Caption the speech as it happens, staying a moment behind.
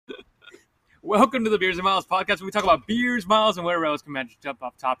Welcome to the Beers and Miles podcast, where we talk about beers, miles, and whatever else can manage to jump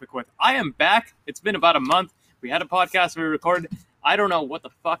off topic with. I am back. It's been about a month. We had a podcast we recorded. I don't know what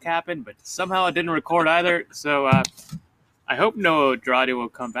the fuck happened, but somehow it didn't record either. So I hope Noah Andrade will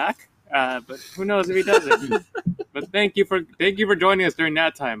come back, but who knows if he doesn't. But thank you for joining us during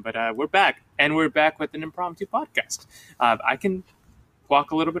that time. But we're back, and we're back with an impromptu podcast. I can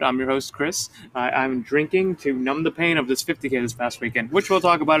walk a little bit. I'm your host, Chris. I'm drinking to numb the pain of this 50K this past weekend, which we'll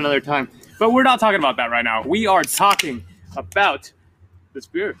talk about another time. But we're not talking about that right now. We are talking about this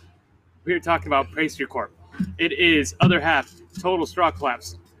beer. We're talking about Pastry Corp. It is Other Half Total Straw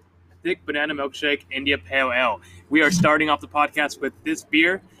Collapse Thick Banana Milkshake India Pale Ale. We are starting off the podcast with this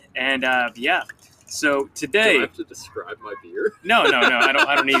beer, and So today, do I have to describe my beer? No.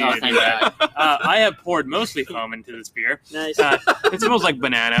 I don't need you to do that. I have poured mostly foam into this beer. Nice. It smells like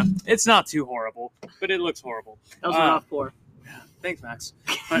banana. It's not too horrible, but it looks horrible. That was a rough pour. Thanks, Max.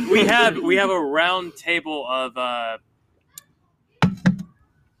 But we have a round table of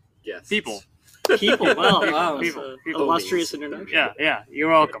Yes. people. Wow. People. Illustrious introduction. Yeah. You're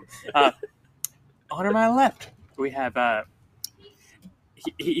welcome. On my left, we have.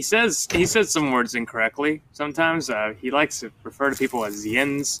 He says some words incorrectly. Sometimes he likes to refer to people as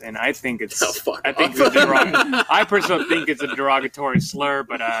yins, and I think it's I personally think it's a derogatory slur.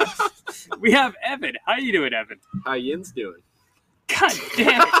 But we have Evan. How you doing, Evan? How Yin's doing? God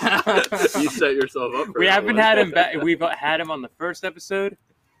damn it! You set yourself up for We that haven't one. had him back. We've had him on the first episode,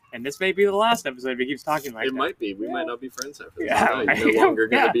 and this may be the last episode if he keeps talking like It that. might be. We might not be friends after this. Yeah, You're no longer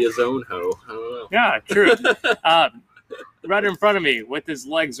going to be a zone hoe. I don't know. Yeah, true. Right in front of me, with his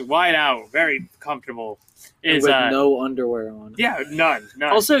legs wide out, very comfortable, is with no underwear on. Yeah, none.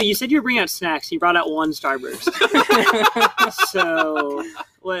 Also, you said you were bringing out snacks. You brought out one Starburst. So,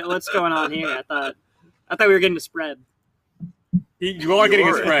 what's going on here? I thought we were getting a spread. You are getting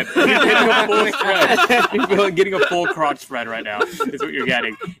a spread. You're getting a full spread. You're getting a full crotch spread right now. Is what you're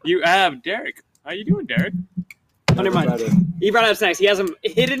getting. You have Derek. How you doing, Derek? Never mind. He brought out snacks. He has them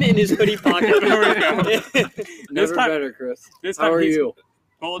hidden in his hoodie pocket. Never better, Chris. How are you?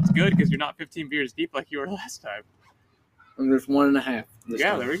 Well, it's good because you're not 15 beers deep like you were last time. I'm just 1.5.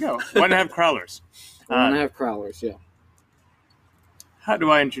 Yeah, there we go. 1.5 crowlers. 1.5 crowlers, yeah. How do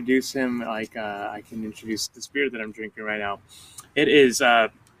I introduce him? I can introduce this beer that I'm drinking right now. It is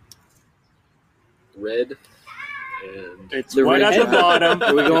Red. And it's the white red at the bottom.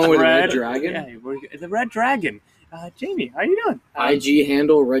 Are we going It's with red. Red Dragon? Yeah, the Red Dragon. Jamie, how you doing? IG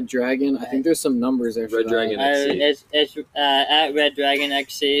handle Red Dragon. I think there's some numbers there for Red that. Dragon. It's at Red Dragon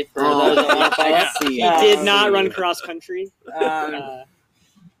XC for those that want to follow. He did not run cross country.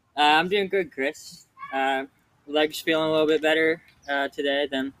 I'm doing good, Chris. Legs feeling a little bit better today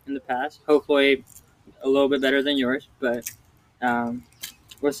than in the past. Hopefully a little bit better than yours, but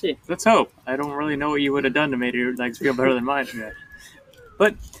we'll see. Let's hope. I don't really know what you would have done to make your legs feel better than mine today.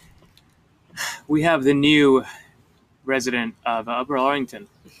 But we have the new resident of Upper Arlington.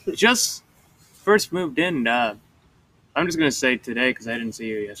 Just first moved in. I'm just going to say today because I didn't see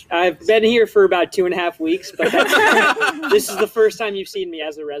you yesterday. I've been here for about 2.5 weeks, but this is the first time you've seen me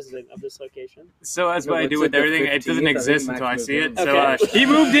as a resident of this location. So as No, what I it's do with like the everything, it 15th, doesn't I think exist Max until I moved see it. in. So Okay. he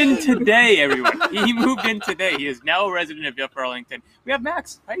moved in today, everyone. He moved in today. He is now a resident of Upper Arlington. We have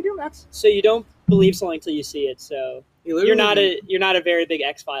Max. How you doing, Max? So you don't believe something until you see it. So He you're literally- not a very big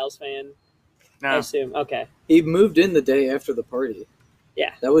X-Files fan, I No. assume. Okay. He moved in the day after the party.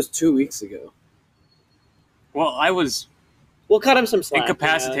 Yeah. That was 2 weeks ago. Well, I was We'll cut him some slack.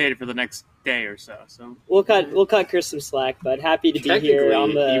 incapacitated for the next day or so. So We'll cut Chris some slack, but happy to be here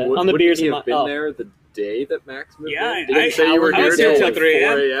on the wouldn't beers he and have been there the day that Max moved Yeah, in? Didn't say you were I here was here until till 3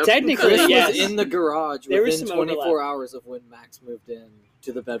 a.m. 4 a.m. Technically, Chris yes. was in the garage There was within some 24 overlap. hours of when Max moved in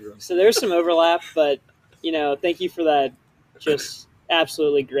to the bedroom. So there's some overlap, but thank you for that. Just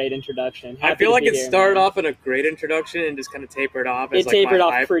absolutely great introduction. I Happy feel to like be it here, started man. off in a great introduction and just kind of tapered off. As It tapered my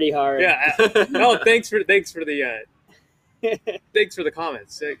off hype. pretty hard. Yeah. No, thanks for the thanks for the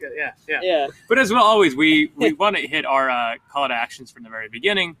comments. Yeah. Yeah. But as well, always we want to hit our call to actions from the very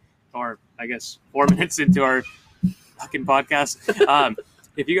beginning, or I guess 4 minutes into our fucking podcast.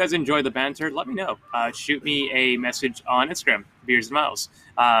 If you guys enjoy the banter, let me know. Shoot me a message on Instagram, Beers and Miles.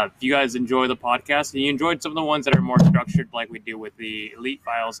 If you guys enjoy the podcast and you enjoyed some of the ones that are more structured, like we do with the Elite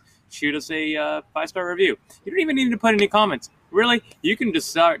Files, shoot us a 5-star review. You don't even need to put any comments. Really, you can just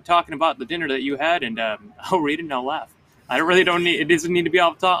start talking about the dinner that you had, and I'll read it and I'll laugh. It doesn't need to be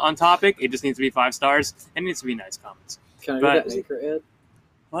on topic. It just needs to be 5 stars, and it needs to be nice comments. Can I But- do that Anchor ad?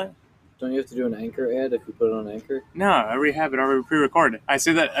 What? Don't you have to do an Anchor ad if you put it on Anchor? No, I already have it already pre-recorded. I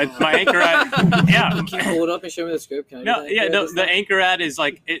say that my Anchor ad. Yeah. Can you pull it up and show me the script? Can I No, do the yeah, Anchor ad no. this The time? Anchor ad is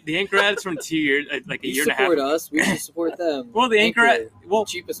like the Anchor ad is from 2 years, like a You year and a half. support us. We should support them. Well, the Anchor ad. Well,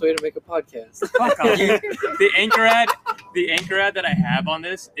 cheapest way to make a podcast. fuck off. The Anchor ad that I have on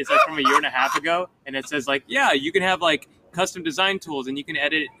this is like from a year and a half ago, and it says like, yeah, you can have like custom design tools, and you can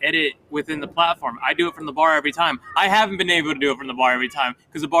edit within the platform. I do it from the bar every time. I haven't been able to do it from the bar every time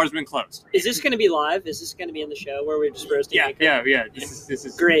because the bar's been closed. Is this going to be live? Is this going to be in the show where we're just roasting Anchor? Yeah. This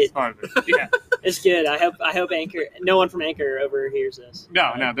is Great. part of it. Yeah. It's good. I hope Anchor. No one from Anchor overhears this.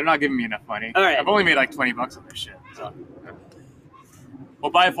 No, they're not giving me enough money. All right. I've only made like $20 on this shit. So.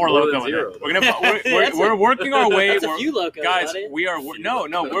 We'll buy 4 More than loco with zero. it. We're working our way. That's a few locos, Guys, buddy. we are we're You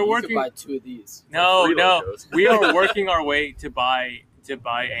could working. buy 2 of these. No, 3 no, locos. we are working our way to buy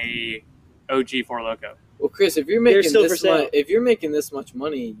a OG 4 loco. Well, Chris, if you're They're making still for this sale. if you're making this much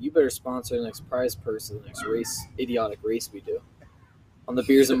money, you better sponsor the next prize purse of the next idiotic race we do on the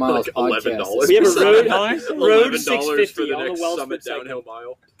Beers and Miles Like podcast. $11. We have a road- $11? Road $11 for 650 the on the next Wellsford Summit segment. downhill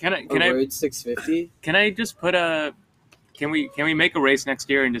mile. Can A road 650. I just put a? Can we make a race next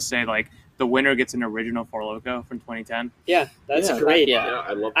year and just say like the winner gets an original 4 loco from 2010? Yeah, that's Yeah. great. Yeah,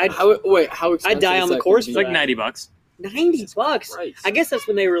 I love I'd- that. How expensive? I'd die is on the that course gonna It's for be? like that. $90. $90. Christ. I guess that's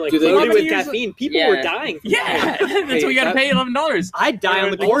when they were like Do they- loaded How many with years- caffeine. People Yeah. were dying. Yeah, that's Hey, what you got to that- pay $11. I'd die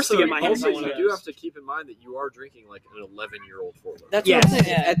on the course to get my hands Also, on one you of do those. have to keep in mind that you are drinking like an 11-year-old 4 loco. That's Yes. what I'm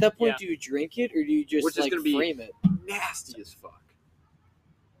saying. Yeah. At that point, Yeah. do you drink it or do you just Which is like gonna be- frame it? Nasty as fuck.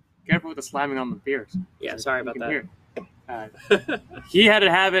 Careful with the slamming on the beers. Yeah, sorry You about can that. hear. He had a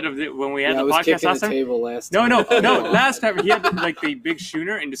habit of when we had Yeah, I the was podcast kicking last the time. table last No, time. last time he had like the big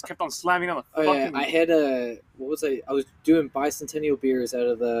schooner and just kept on slamming on the Oh yeah, fucking. I had what was I was doing bicentennial beers out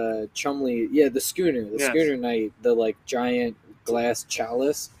of the Chumley, the schooner, Yes. schooner night, the like giant glass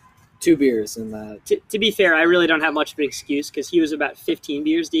chalice, 2 beers in that. To be fair, I really don't have much of an excuse because he was about 15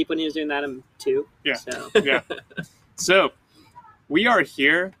 beers deep when he was doing that too. Yeah. So Yeah. So, we are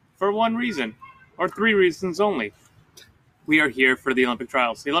here for one reason, or 3 reasons only. We are here for the Olympic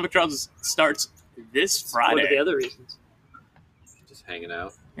trials. The Olympic trials starts this what are the Friday. other reasons? Just hanging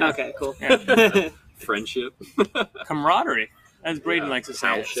out. Yeah. Okay, cool. Yeah. Friendship. Camaraderie, as Braden likes to say.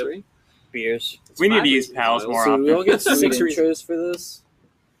 Palship. Beers. We need to Five use reasons, pals Miles. more So do we all often. get sweet 6 intros for this?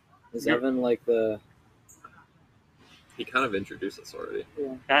 Is Yeah. Evan like the? He kind of introduced us already.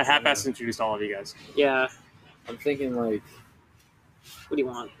 I half-assed introduced all of you guys. Yeah. I'm thinking like. What do you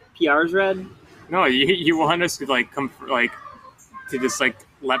want? PR's red? No, you want us to like come like to just like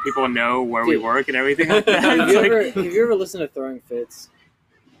let people know where we Dude. work and everything like that. have, It's you like, ever listened to Throwing Fits?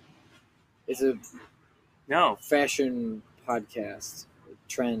 It's a no. fashion podcast,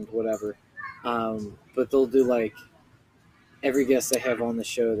 trend, whatever. But they'll do like every guest they have on the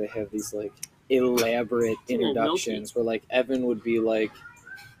show, they have these like elaborate a little introductions where like Evan would be like,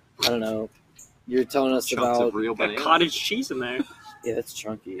 I don't know, you're telling us Chunks about of real Got bananas. cottage cheese in there. yeah, that's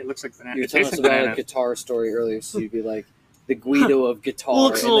chunky. It looks like banana. You're It telling tastes us like about a banana. guitar story earlier, so you'd be like the Guido of guitar.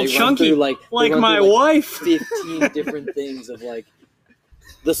 Looks a and little they run chunky, through, they like run my through, wife. 15 different things of like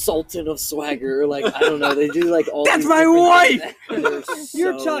the Sultan of Swagger, or like I don't know. They do like all. That's these my different wife! things, and they're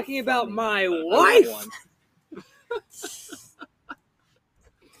You're so talking about funny. my I love wife. one.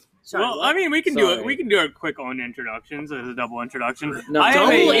 Sorry, Well, what? I mean, we can do it. Sorry. We can do a quick own introductions as a double introduction. No, I have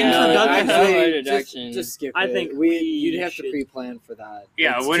double a- introduction. Just skip I it. think you'd have should- to pre-plan for that.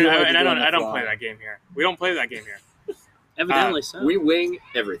 Yeah, It's when, too hard to and I do don't. on the I don't fly. play that game here. We don't play that game here. Evidently so. We wing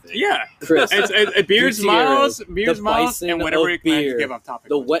everything. Yeah, Chris, it's beers, Gutierrez, miles, beers, the miles, bison and whatever of you can beer, give off topic.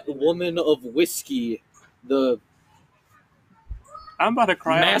 the wet woman of whiskey, the I'm about to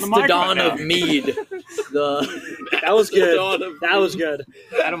cry on the mastodon microphone of now. mead, the That was good. Dawn of That was good.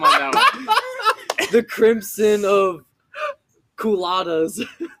 I don't mind that one. the crimson of culottes.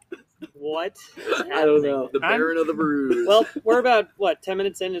 What? I don't know. The Baron of the Brews. Well, we're about 10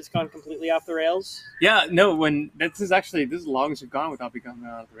 minutes in. It's gone completely off the rails. Yeah, no. When this is as long as we've gone without becoming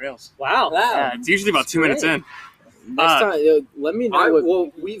off the rails. Wow. Yeah, it's usually about 2 minutes in. Next time, let me know.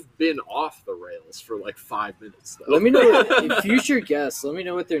 well, we've been off the rails for like 5 minutes though. Let me know what, future guests. Let me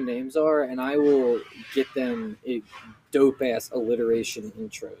know what their names are, and I will get them a dope ass alliteration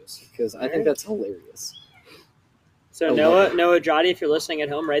intros because I think that's hilarious. So I love Noah Jotty, if you're listening at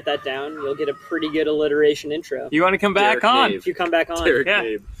home, write that down. You'll get a pretty good alliteration intro. You want to come back Derek on? Nave. If you come back on. Derek Yeah.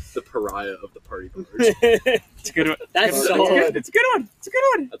 Nave, the pariah of the party bars. It's a good one. That's it's solid. good. It's a good one. It's a good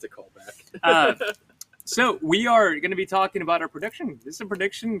one. That's a callback. So we are going to be talking about our prediction. This is a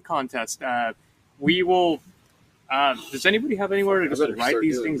prediction contest. We will. Does anybody have anywhere to I just better write start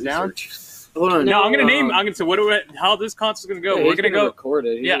these doing things down? research. Hold on. No, I'm gonna name. I'm gonna say how this concert's gonna go. Yeah, We're he's gonna go. record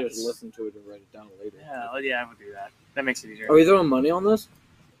it. He Yeah. can just listen to it and write it down later. Yeah, we'll do that. That makes it easier. Are we throwing money on this?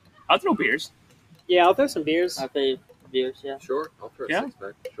 I'll throw beers. Yeah, I'll throw some beers. I pay beers, yeah. Sure, I'll throw a Yeah.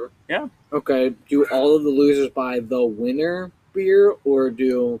 6-pack. Sure. Okay. Do all of the losers buy the winner beer, or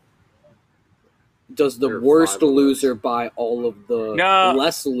does the There are worst 5 of us. loser buy all of the No,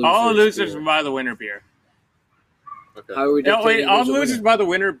 less losers? All losers beer? buy the winner beer. Okay. How are we No, wait. dictating All who's a losers winner? buy the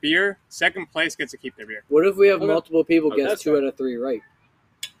winner beer. Second place gets to keep their beer. What if we have Okay. multiple people Okay. guess That's 2 out of 3 right?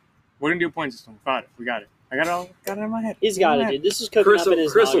 We're gonna do a point system. We got it. I got it in my head. He's got it, dude. This is cooking Chris up in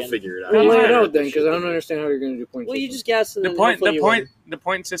his will noggin. figure it out. Well, Yeah. lay it Yeah. out then, because I don't understand how you're going to do points. Well, you just guess. And The then point. hopefully The you point. win. The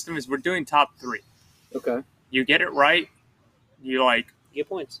point system is we're doing top 3. Okay. You get it right, you You get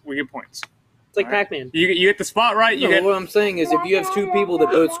points. we get points. It's like Alright. Pac-Man. You get the spot right. You No, get what I'm saying is, if you have 2 people that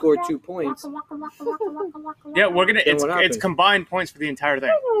both score 2 points, yeah. We're gonna. Then It's what happens? combined points for the entire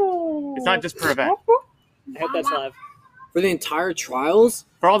thing. It's not just per event. I hope that's live. for the entire trials.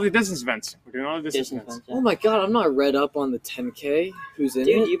 For all the distance events, we're doing all the distance Disney events. fans, yeah. Oh my god, I'm not read up on the 10K. Who's in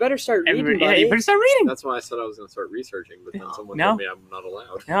Dude, it? you better start reading, Everybody, yeah, buddy. you better start reading. That's why I said I was going to start researching, but then someone No. told me I'm not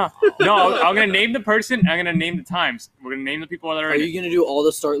allowed. Yeah. No, I'm gonna name the person. I'm gonna name the times. We're gonna name the people that are Are in. you going to do all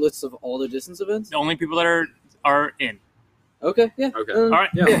the start lists of all the distance events? The only people that are in. Okay, yeah. Okay. All right.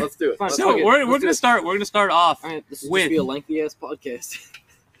 Yeah, let's do it. Fine. Let's So do it. we're Let's do gonna it. start off All right, this will With- just be a lengthy ass podcast.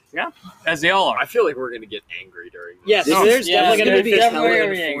 as they all are. I feel like we're gonna get angry during this. Yes, No, there's yeah, definitely it's going gonna to be be fist definitely round.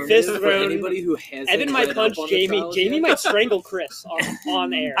 gonna be angry. Fist For round. anybody who hasn't Evan might read punch up on the Jamie. trials Jamie yet. might strangle Chris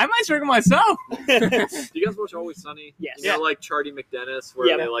on air. I might struggle myself. Do you guys watch Always Sunny? Yes. You know, like Charlie McDennis, where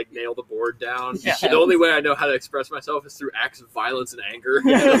Yeah. they like nail the board down. Yeah. The only way I know how to express myself is through acts of violence and anger.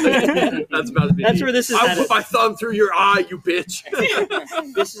 That's about to be. That's me. where this is I headed. put my thumb through your eye, you bitch.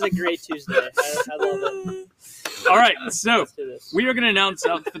 This is a great Tuesday. I love it. All right, so Let's do this. we are going to announce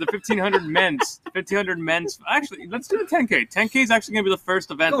for the 1500 men's. 1500 men's. Actually, let's do the 10K. 10K is actually going to be the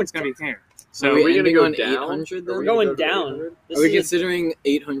first event that's going to be here. So Are Are we we gonna ending go on down? 800 then? Are we Going gonna go to down. 800? This Are we is a- considering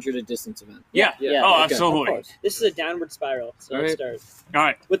 800 a distance event? yeah. Yeah. Oh, okay. absolutely. Of course. This is a downward spiral. So let's start All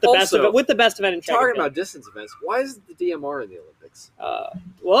right. with the best Also, event. With the best event in track. Talking and field. about distance events, why is the DMR in the Olympics?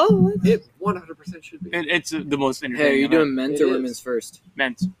 Well, It 100% should be. It's the most entertaining. Hey, are you event. doing men's It or is. women's first?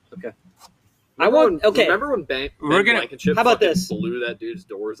 men's? I want- okay. Remember when Ben We're gonna- Blankenship How about fucking this? blew that dude's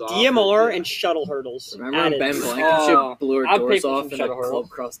doors off? DMR Yeah. and shuttle hurdles. Remember when added. Ben Blankenship Oh, blew her I'd doors pay for off some in a shuttle Club hurdles.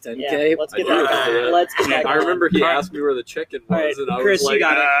 Cross 10K? Yeah, let's get I that did. going. Let's get that I going. remember he All right. asked me where the chicken was, All right, and I Chris, was you like,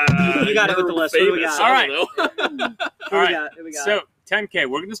 got it. You got it with the you're list. What do we famous, got? I don't know. All right. Here we got. So 10K.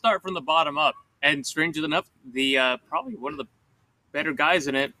 We're going to start from the bottom up, and strangely enough, the probably one of the better guys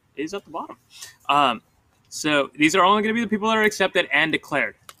in it is at the bottom. So these are only going to be the people that are accepted and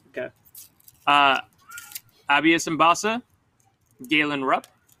declared. Okay. Abias Mbasa, Galen Rupp.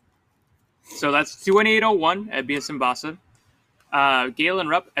 So that's 28.01 at Abias Mbasa. Galen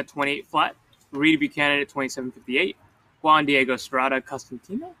Rupp at 28 flat. Reed Buchanan at 27.58. Juan Diego Estrada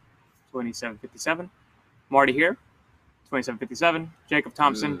Costantino, 27.57. Marty here, 27.57. Jacob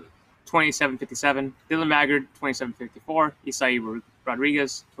Thompson, 27.57. Dylan Maggard, 27.54. Isai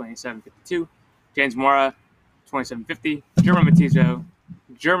Rodriguez, 27.52. James Mora, 27.50. Germa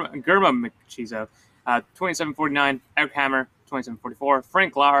Machizo, 27.49. Eric Hammer, 27.44.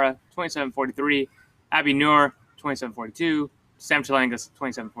 Frank Lara, 27.43. Abby Noor, 27.42. Sam Chalangas,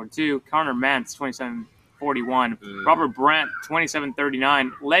 27.42. Connor Mance, 27.41. Robert Brandt,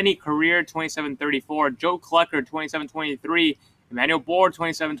 27.39. Lenny Career, 27.34. Joe Clucker, 27.23. Emmanuel Bohr,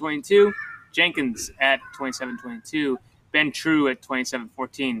 27.22. Jenkins at 27.22. Ben True at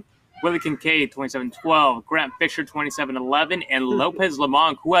 27.14. Willie Kincaid, 27.12. Grant Fisher, 27.11. And Lopez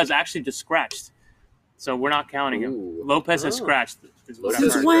Lamont, who has actually just scratched. So we're not counting him. Ooh. Lopez has Oh. scratched. Is what I've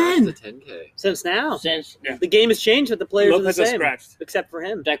Since heard. when? The 10K. Since now, Since the game has changed, but the players Lopez are the has same, scratched. except for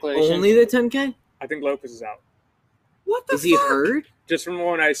him. declaration. Only the 10K? I think Lopez is out. What the Is he hurt? Just from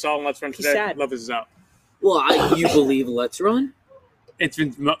when I saw him Let's Run He's today, sad. Lopez is out. Well, you believe Let's Run? It's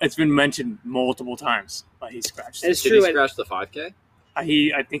been mentioned multiple times, but he scratched. It's Did true. he and- scratch the 5K? I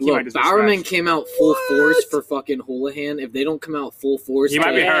think he might Look, just be Bowerman scratched. came out full force What? for fucking Houlihan. If they don't come out full force, He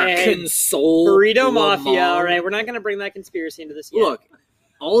might be to hurt. Hey, console Burrito Mafia. Lamont. All right, we're not going to bring that conspiracy into this yet. Look,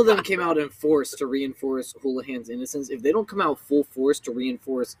 all of them came out in force to reinforce Houlihan's innocence. If they don't come out full force to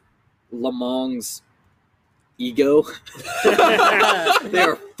reinforce Lamont's ego, they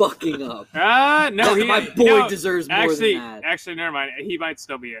are fucking up. No, he, My boy no, deserves more actually, than that. actually, never mind. He might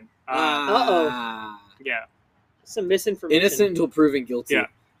still be in. Yeah, Some misinformation. Innocent until proven guilty. Yeah.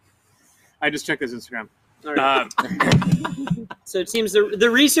 I just checked his Instagram. All right. So it seems the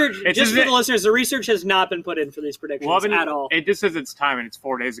research, It's just just for it- the listeners, the research has not been put in for these predictions Well, I've been- at all. It just says it's time, and it's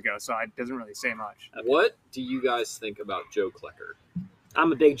 4 days ago, so it doesn't really say much. What do you guys think about Joe Klecker?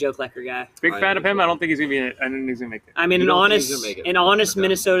 I'm a big Joe Klecker guy. Big I fan am of him. as well. I don't think he's gonna be. I don't think he's gonna make it. I mean, You an don't think he's honest, gonna make it? an honest Okay.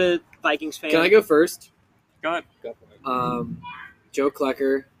 Minnesota Vikings fan. Can I go first? Go ahead. Joe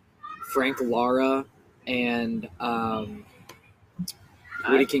Klecker, Frank Lara, and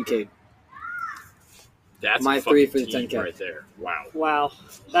Woody Kincaid. That's My a three fucking for the team 10K. right there. Wow. Wow,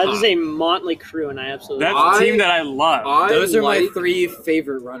 that is a motley crew, and I absolutely. That's love a I- team that I love. Those are my like- 3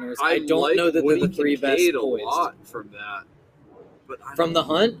 favorite runners. I don't like know that Woody they're the 3 best Kincaid a poised. lot from that. But I From the don't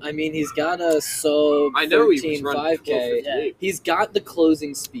know. hunt, I mean, he's got a sub I know he was 13 running 5K. 12:58. He's got the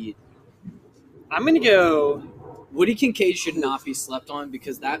closing speed. I'm gonna go. Woody Kincaid should not be slept on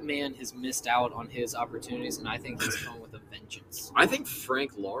because that man has missed out on his opportunities, and I think he's coming with a vengeance. I think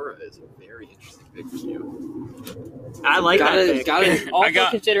Frank Lara is a very interesting pick for you. I like Gotta- that pick. gotta- Also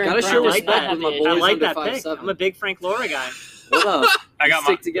got- considering gotta Frank show I like respect that. with my Lara- boys I like under that pick. 5'7". I'm a big Frank Laura guy. What up? I got Let's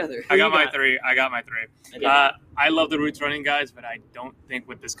my. stick together. I got you my got? 3. I got my 3. Okay. I love the Roots running guys, but I don't think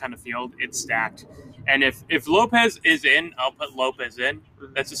with this kind of field it's stacked. And if Lopez is in, I'll put Lopez in.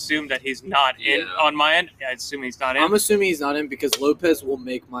 Let's assume that he's not in Yeah. on my end. I assume he's not in. I'm assuming he's not in because Lopez will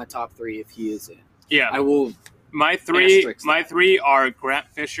make my top 3 if he is in. yeah, I will. my 3. Asterisk My that. 3 are Grant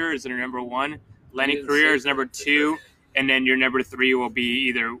Fisher is their number 1. Lenny didn't Career say is number Grant 2, and then your number 3 will be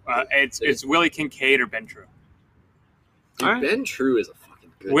either it's Willie Kincaid or Ben True. Dude, All right. Ben True is a fucking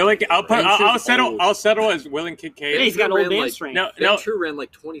good. Willie, pick, I'll put right? I'll True's settle old. I'll settle as Willie Kincaid. Yeah, he's got True old ran man like- strength. No, Ben no. True ran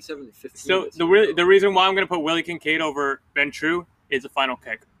like 27-15. So this the year. the reason why I'm going to put Willie Kincaid over Ben True is the final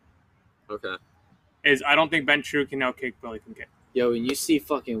kick. Okay. Is I don't think Ben True can now kick Willie Kincaid. Yo, when you see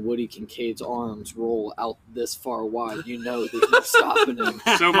fucking Woody Kincaid's arms roll out this far wide, you know there's no stopping him.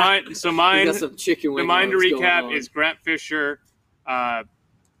 So mine He mine got some chicken wing mine to arms going recap on. is Grant Fisher,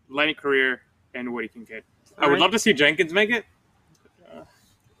 Lenny Career, and Woody Kincaid. I All would right. love to see Jenkins make it.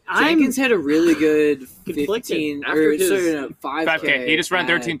 Jenkins had a really good Conflicted. 15 After or his- sorry, no, 5K. 5K. He just ran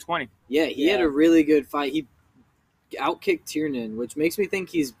at- 13:20. Yeah, he had Yeah. a really good fight. He outkicked Tiernan, which makes me think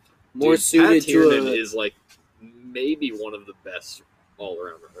he's more Dude, suited Pat to Tiernan a. is like maybe one of the best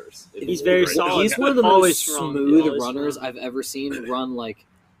all-around runners. in He's the very league right now. solid. He's one of the Always most strong. smooth Always runners strong. I've ever seen run. Like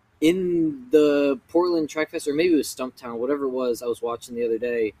in the Portland Track Fest, or maybe it was Stumptown, whatever it was. I was watching the other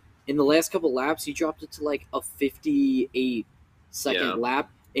day. In the last couple laps, he dropped it to like a 58-second Yeah.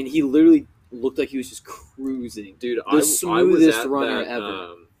 lap, and he literally looked like he was just cruising. Dude, The I was smoothest at runner that,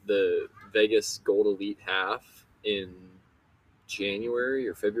 ever. The Vegas Gold Elite half in January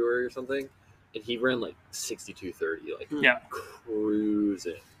or February or something, and he ran like 62:30, like Yeah.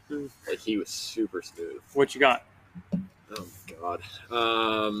 cruising. Hmm. Like he was super smooth. What you got? Oh God.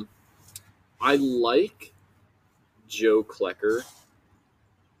 I like Joe Klecker.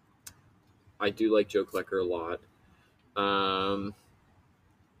 I do like Joe Klecker a lot.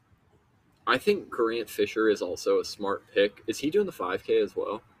 I think Grant Fisher is also a smart pick. Is he doing the 5K as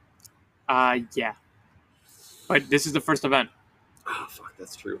well? Yeah. But this is the first event. Oh fuck,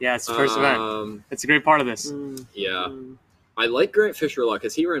 that's true. Yeah, it's the first event. It's a great part of this. Yeah, Mm. I like Grant Fisher a lot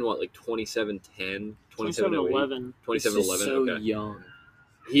because he ran what, like 27:10, 27:08, 27:11. 27:11. He's just so Okay, young.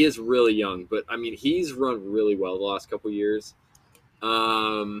 he is really young, but I mean, he's run really well the last couple years.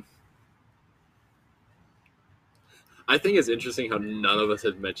 I think it's interesting how none of us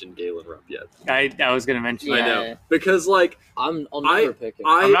have mentioned Galen Rupp yet. I was going to mention I that. know because like I'll I- never pick him.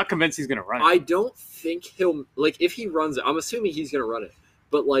 I'm not convinced he's going to run it. I don't think he'll like if he runs it. I'm assuming he's gonna run it,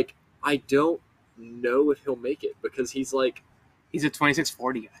 but like I don't know if he'll make it because he's like He's a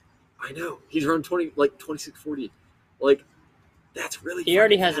 26:40 guy. I know he's run 26:40, like that's really. He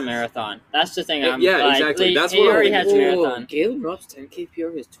already fucking has a fast. marathon. That's the thing. Yeah, I'm yeah, like, exactly. He, That's he what I'm already has a thinking. marathon. Galen Rupp's 10K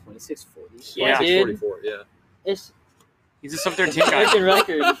PR is 26:40. Yeah, dude. 26:44, yeah. It's He's a sub 13 guy. freaking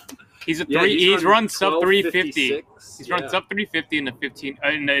record. He's a Yeah, three. He's run sub 350. 12:56. He's run sub 350 in the 15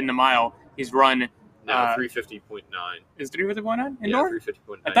 in the mile. He's run No, 350.9. is 350.9 Yeah, indoor.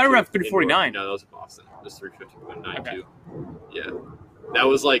 350.9. I thought we were at too. 349. Indoor. No, that was in Boston. It was 350.9 Okay. too. Yeah, that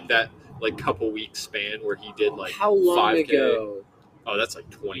was like that like couple weeks span where he did like How long 5K. ago Oh, that's like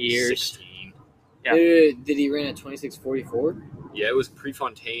 2016. Yeah. did he run at 26:44? Yeah, it was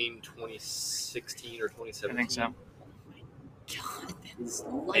Prefontaine 2016 or 2017. I think so. God, that's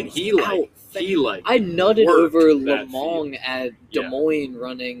And he lights like out. he like I nutted worked over that Lemong at Des Yeah. Moines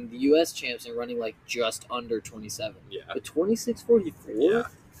running the U.S. champs and running like just under 27. yeah But 26:44?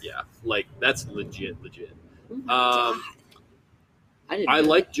 yeah like that's legit. Oh my God. I didn't. I know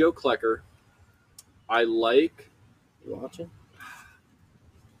like Joe Klecker. I like that. You watching?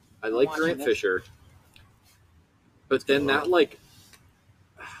 I like watching Grant this. Fisher. But then that like.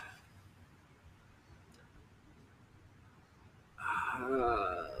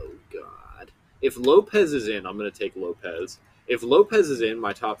 Oh God! If Lopez is in, I'm gonna take Lopez. If Lopez is in,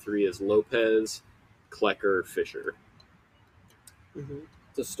 my top three is Lopez, Klecker, Fisher.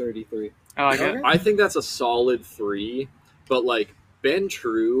 It's a sturdy 3. I like it. I think that's a solid 3, but like Ben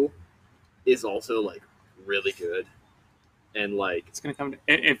True is also like really good, and like It's gonna come.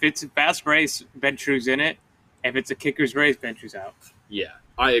 If it's a fast race, Ben True's in it. If it's a kicker's race, Ben True's out. yeah,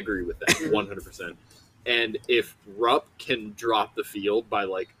 I agree with that 100%. And if Rupp can drop the field by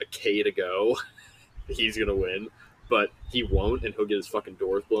like a K to go, he's gonna win. But he won't, and he'll get his fucking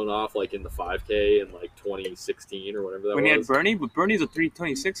doors blown off like in the 5K in like 2016 or whatever that When was. he had Bernie, but Bernie's a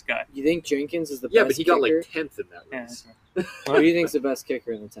 326 guy. You think Jenkins is the Yeah, best but he got like kicker? 10th in that Yeah, race. Who do you think's the best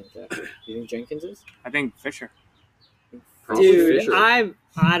kicker in the 10K? Do you think Jenkins is? I think Fisher. Probably Dude, Fisher.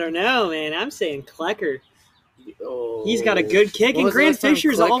 I don't know, man. I'm saying Klecker. Oh. He's got a good kick, When and was the Grant last time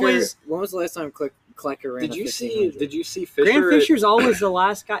Fisher's Klecker- always. When was the last time Klecker ran Did a you see? 1500? Did you see Fisher? Grant Fisher's always the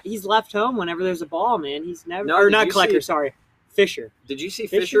last guy. He's left home whenever there's a ball, man. He's never. No, or did not you Klecker, see- sorry. Fisher. Did you see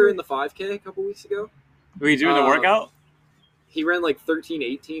Fisher? Fisher in the 5K a couple weeks ago? Were you doing the workout? He ran like 13:18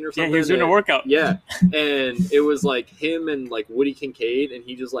 or Yeah, something. he was doing a and- workout. Yeah, and it was like him and like Woody Kincaid, and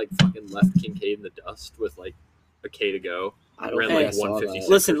he just like fucking left Kincaid in the dust with like a K to go. I don't ran think like I saw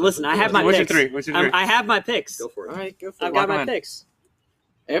 156. that. Listen, I have my What's your picks. 3? What's your 3? I have my picks. Go for it. All right, go for I've it. got Walk my on. picks.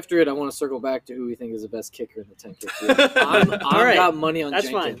 After it, I want to circle back to who we think is the best kicker in the 10K. I've All right. got money on That's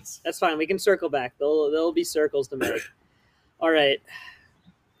Jenkins. fine. That's fine. We can circle back. There'll be circles to make. All right.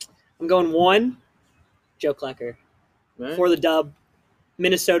 I'm going 1, Joe Klecker. Right? For the dub.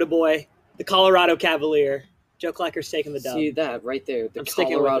 Minnesota boy. The Colorado Cavalier. Joe Klecker's taking the dub. See that right there, the I'm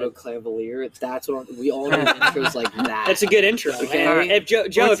sticking with Colorado it. Cavalier. That's what we all need intros like that. That's a good intro. Okay. And All right. if Joe,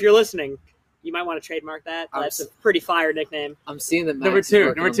 What's- if you're listening, you might want to trademark that. I'm That's a s- pretty fire nickname. I'm seeing that Number Max two, is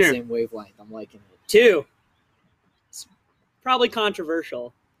working number on the two. same wavelength. I'm liking it. 2. It's probably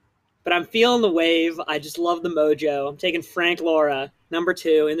controversial, but I'm feeling the wave. I just love the mojo. I'm taking Frank Laura, number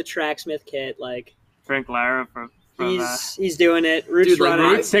 2 in the Tracksmith kit. Like Frank Lara from he's doing it. Roots Dude, like,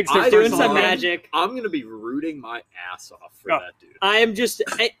 running. Roots takes their I doing first some line. magic. I'm gonna be rooting my ass off for Oh. that dude. I am just.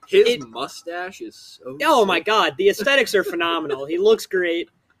 His it- mustache is so. Oh my sick. god, the aesthetics are phenomenal. He looks great.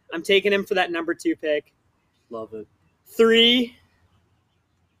 I'm taking him for that number 2 pick. Love it. 3.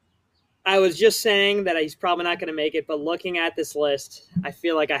 I was just saying that he's probably not going to make it, but looking at this list, I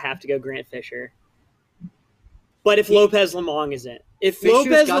feel like I have to go Grant Fisher. But if Lopez Lamong is in, if Fisher's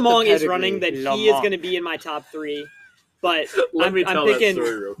Lopez got the Lamong is pedigree. running, then he is Lamong. going to be in my top 3. But Let me I'm tell picking. that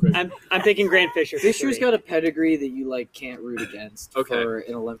story real quick. I'm picking Grant Fisher. for Fisher's 3. got a pedigree that you like can't root against Okay. for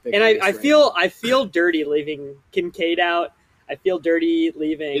an Olympic. and race I right feel dirty leaving Kincaid out. I feel dirty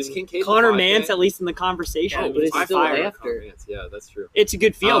leaving Is Kincaid the Connor 5K? Mance at least in the conversation. Oh, but it's I still fired after. comments. Yeah, that's true. It's a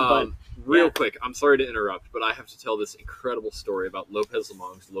good field, Real yeah. quick, I'm sorry to interrupt, but I have to tell this incredible story about Lopez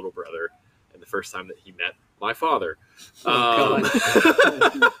Lamong's little brother and the first time that he met my father. Oh,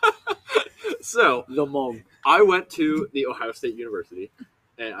 So The Mong. I went to the Ohio State University,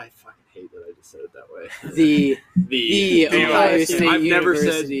 and I fucking hate that I just said it that way. The The Ohio State State I've never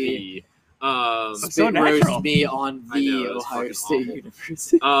said University. the. So Spit natural. roast me on I the know, it's Ohio fucking State awful.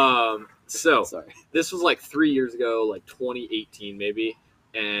 University. So Sorry. this was like 3 years ago, like 2018 maybe,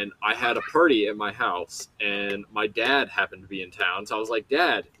 and I had a party at my house, and my dad happened to be in town. So I was like,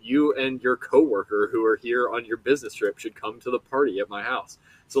 Dad, you and your coworker who are here on your business trip should come to the party at my house.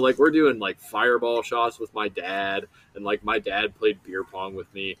 So like we're doing like fireball shots with my dad, and like my dad played beer pong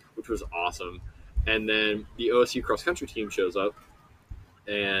with me, which was awesome. And then the OSU cross country team shows up,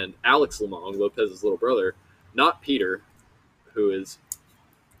 and Alex Lamong, Lopez's little brother, not Peter, who is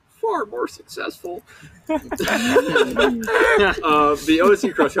far more successful. The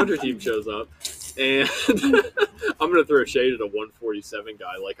OSU cross country team shows up, and I'm gonna throw shade at a 147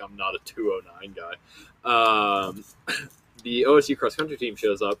 guy like I'm not a 209 guy. The OSU cross country team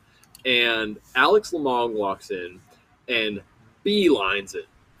shows up, and Alex Lamong walks in and beelines it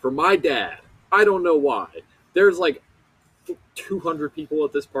for my dad. I don't know why. There's like 200 people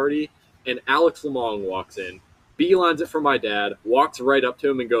at this party, and Alex Lamong walks in, beelines it for my dad, walks right up to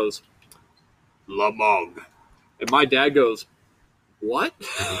him and goes, Lamong. And my dad goes, what?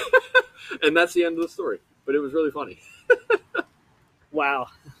 And that's the end of the story. But it was really funny. Wow,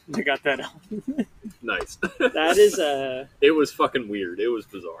 I got that out. Nice. that is It was fucking weird. It was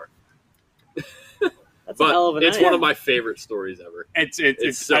bizarre. that's a hell of But a it's night. one of my favorite stories ever. It's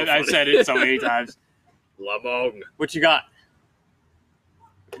so I've funny. said it so many times. Lamong. What you got?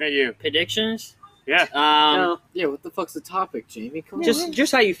 Looking at you. Predictions? Yeah. No, Yeah, what the fuck's the topic, Jamie? Come on.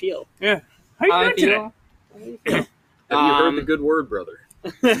 just how you feel. How you doing today? Have you heard Um, the good word, brother?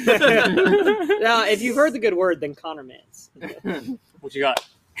 Now, if you've heard the good word, then Connor Mance. What you got?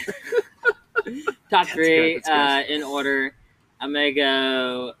 Top That's three good, that's in order. I'm gonna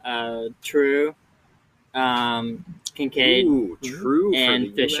go True, Kincaid. Ooh, true And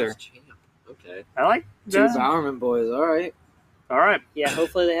for the Fisher. US champ. Okay. I like Two that. Bowerman boys. All right. All right. Yeah,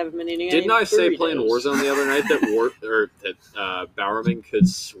 hopefully they haven't been eating any Didn't I say playing burritos. Warzone the other night that Bowerman could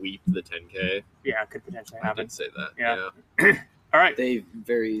sweep the 10K? Yeah, could potentially I happen. did say that. Yeah. Yeah, All right. They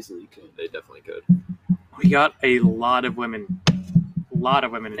very easily could. they definitely could. We got a lot of women. A lot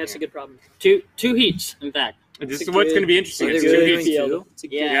of women in That's a here. good problem. Two heats, in fact. This It's is a what's good- going to be interesting. Are It's they two really games. doing field. two? It's a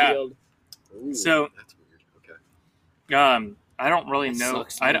good Yeah. field. Ooh, So- that's weird. Okay. I don't really That know.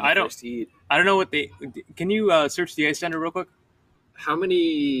 sucks, I man, the don't. first heat. I don't know what they. Can you search the A standard real quick? How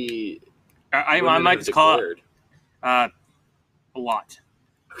many? I women might have just call it declared? a lot.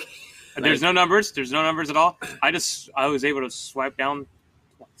 There's no numbers. There's no numbers at all. I was able to swipe down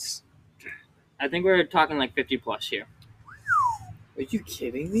twice. I think we're talking like 50 plus here. Are you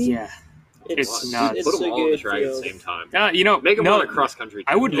kidding me? Yeah. It's Wow, not. dude, It's put them a all on the good track at the field. same time. Make Make them run a cross country.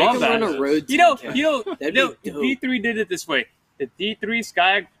 I would Make love them that. run a road You know, 10K. That'd be dope. D3 did it this way. The D3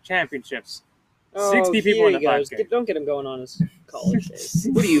 Sky Championships. Oh, 60 people in here the he goes. 5K. Don't get him going on his college days.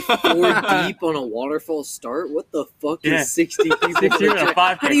 What are you, 4 deep on a waterfall start? What the fuck Yeah. is 60 people? 60 in a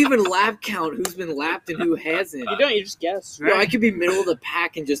 5K. How do you even lap count who's been lapped and who hasn't? You don't. You just guess. Yo, I could be middle of the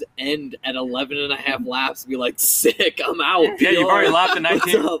pack and just end at 11 and a half laps and be like, sick, I'm out. Yeah, you've already lapped the What's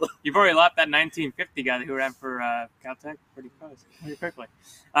 19. up? You've already lapped that 1950 guy who ran for Caltech pretty quickly.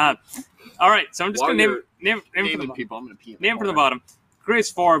 All right, so I'm just While gonna you're name from naming the people, I'm gonna pee. name from the bottom.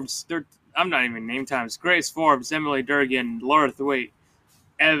 Grace Forbes. I'm not even name times. Grace Forbes, Emily Durgan, Laura Thwaite,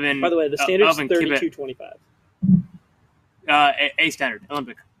 Evan. By the way, the standard's Elvin Kibbett, 32.25. A standard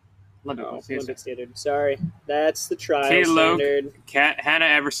Olympic. Oh, yes. Olympic standard. Sorry, that's the trial Katie Logue. standard. Hannah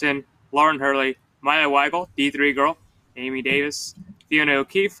Everson, Lauren Hurley, Maya Weigel, D3 girl, Amy Davis, Fiona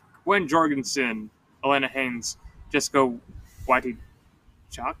O'Keefe, Gwen Jorgensen, Elena Haynes, Jessica Whitey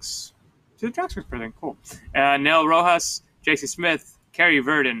Jocks. To the Jocks for thing, cool. Nell Rojas, JC Smith, Carrie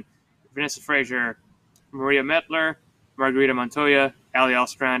Verdon, Vanessa Frazier, Maria Metler, Margarita Montoya, Ali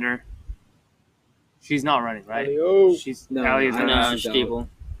Ostrander. She's not running, right? Oh, She's No, Ali is I I not. know, she's out. Stiebel,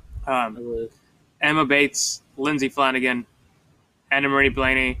 I believe. Emma Bates, Lindsay Flanagan, Anna Marie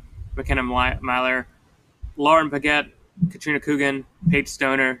Blaney, McKenna Myler, Lauren Paget, Katrina Coogan, Paige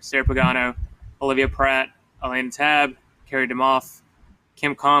Stoner, Sarah Pagano, Olivia Pratt, Elaine Tab, Carrie DeMoff,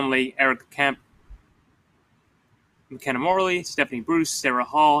 Kim Conley, Erica Kemp, McKenna Morley, Stephanie Bruce, Sarah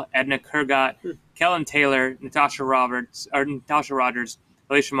Hall, Edna Kurgat, Kellen Taylor, Natasha Rogers,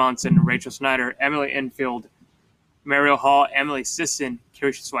 Alicia Monson, Rachel Snyder, Emily Enfield, Mariel Hall, Emily Sisson,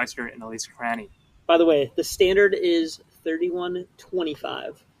 Kirsha Schweitzer, and Elise Cranny. by the way, the standard is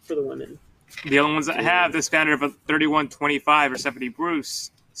 31.25 for the women. The only ones that have the standard of 31.25 are Stephanie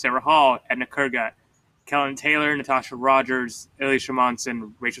Bruce, Sarah Hall, Edna Kurgat, Kellen Taylor, Natasha Rogers, Alicia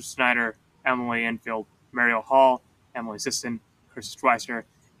Monson, Rachel Snyder, Emily Enfield, Mariel Hall, Emily Sisson, Kirsha Schweitzer,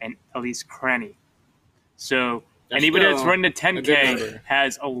 and Elise Cranny. So That's anybody still that's running a a good 10K number.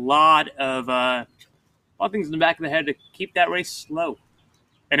 has a lot of things in the back of the head to keep that race slow.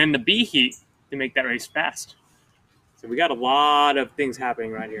 And in the B heat, to make that race fast. So we got a lot of things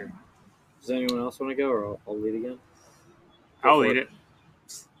happening right here. Does anyone else want to go, or I'll lead again? I'll for lead it.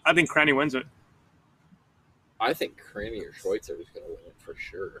 I think Cranny wins it. I think Cranny or Schweitzer is going to win it for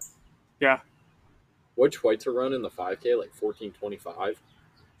sure. Yeah. What'd Schweitzer run in the 5K? Like 14:25?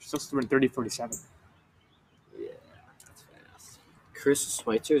 She's supposed to win 30:47. Yeah, that's fast. Chris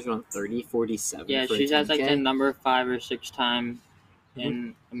Schweitzer's run 30:47. Yeah, for a she has like 10K. the number 5 or 6 time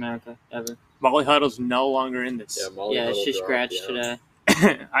in America ever. Molly Huddle's no longer in this. Yeah, Molly Yeah, Huddle she dropped, scratched yeah.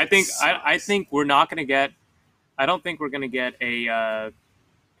 today. I think we're not going to get. I don't think we're going to get a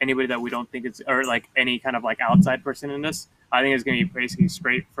anybody that we don't think is, or like any kind of like outside person in this. I think it's going to be basically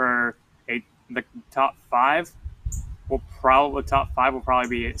straight for the top 5. Top 5 will probably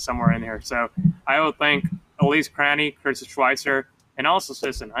be somewhere in here. So I would think Elise Cranny, Chris Schweitzer, and also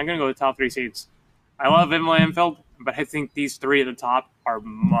Sisson. I'm going to go with the top 3 seeds. I love Emily Enfield, but I think these 3 at the top are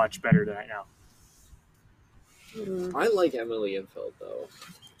much better than right now. I like Emily Enfield though.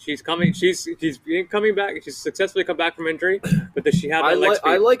 She's coming. She's coming back. She's successfully come back from injury, but does she have that leg speed?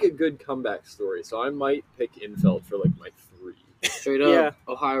 I like a good comeback story, so I might pick Enfield for like my 3. Straight up, Yeah.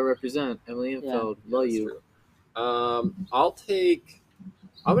 Ohio represent. Emily Infeld, love That's you. true. I'm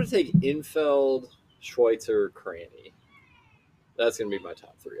gonna take Infeld, Schweitzer, Cranny. That's gonna be my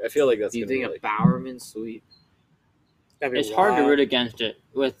top 3. I feel like that's Do you gonna think be a like, Bowerman sweep? That'd be It's hard to wild. root against it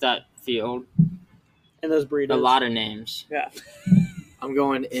with that field. And those burritos. A lot of names. I'm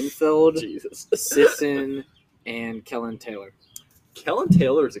going Infield, Jesus. Sisson, and Kellen Taylor. Kellen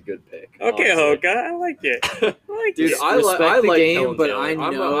Taylor's a good pick. Okay, honestly. Hoka, I like it. I like Dude, it. I Respect like the game, Kellen but Taylor. I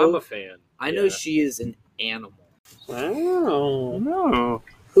I'm know- a fan. I know she is an animal. Wow. No.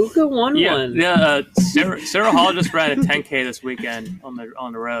 Hookah won Yeah, one. yeah. Sarah Hall just ran a 10K this weekend on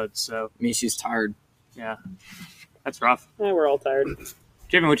the road, so I mean, she's tired. yeah, that's rough. We're all tired.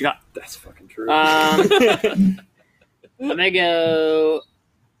 Jimmy, what you got? That's fucking true. I'm gonna go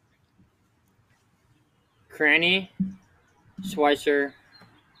Cranny, Schweitzer.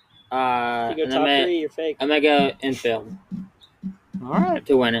 You go And top three, you're fake. I'm gonna go Infield All right.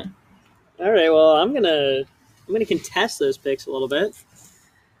 to win it. All right, well, I'm gonna contest those picks a little bit.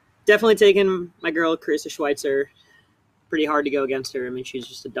 Definitely taking my girl Carissa Schweitzer. Pretty hard to go against her. I mean, she's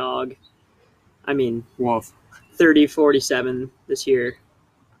just a dog. I mean, Wolf. 30-47 this year.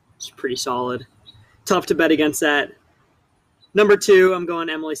 It's pretty solid. Tough to bet against that. Number 2, I'm going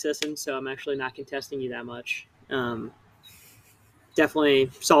Emily Sisson, so I'm actually not contesting you that much.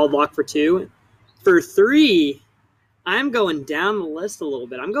 Definitely solid lock for 2. For 3, I'm going down the list a little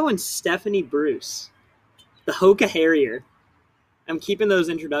bit. I'm going Stephanie Bruce, the Hoka Harrier. I'm keeping those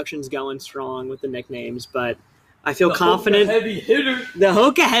introductions going strong with the nicknames, but I feel confident. Heavy hitter. The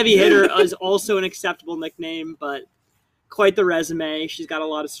Hoka Heavy Hitter is also an acceptable nickname, but quite the resume. She's got a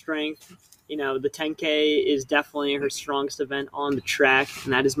lot of strength. You know, the 10K is definitely her strongest event on the track,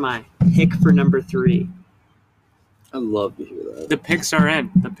 and that is my pick for number 3. I love to hear that. The picks are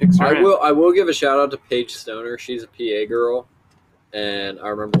in. The picks are in. I will give a shout out to Paige Stoner. She's a PA girl, and I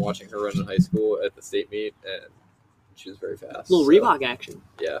remember watching her run in high school at the state meet, and she was very fast. Little so, Reebok action.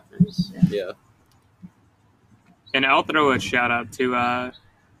 Yeah, Nice. yeah. And I'll throw a shout out to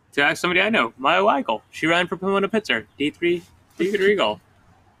somebody I know, Maya Weigel. She ran for Pomona Pitzer, D3 Eagle.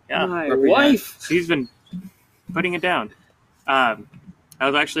 Yeah, My represent. wife. she's been putting it down. I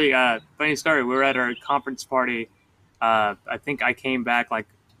was actually funny story. We were at our conference party. I think I came back like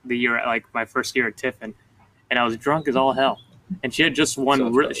my first year at Tiffin, and I was drunk as all hell. And she had just won.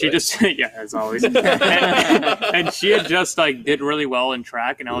 Sounds about She right. just yeah, as always. and she had just did really well in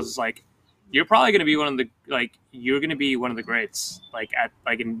track, and I was just like, "You're probably gonna be you're gonna be one of the greats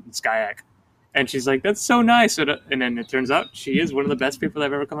in Skyac." And she's like, "That's so nice." And then it turns out she is one of the best people that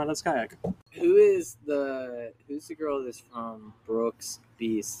have ever come out of Skyac. Who's the girl that's from Brooks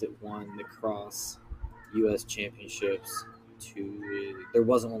Beast that won the cross U.S. championships? There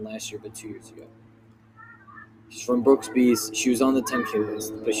wasn't one last year, but 2 years ago. She's from Brooks Beast. She was on the 10K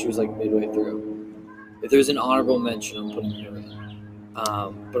list, but she was like midway through. If there's an honorable mention, I'm putting her in.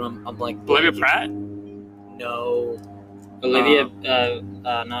 But I'm like Olivia Pratt. No. Olivia,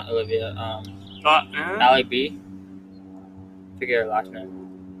 not Olivia. Alec B. Forget her last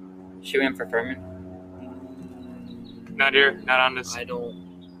name. She went for Furman. Not here. Not on this. I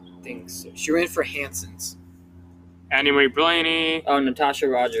don't think so. She ran for Hanson's. Annie Marie Blaney. Oh, Natasha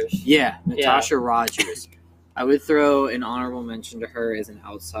Rogers. Yeah, Natasha Rogers. I would throw an honorable mention to her as an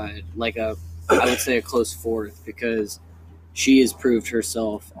outside, I would say a close fourth, because she has proved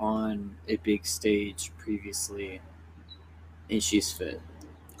herself on a big stage previously, and she's fit.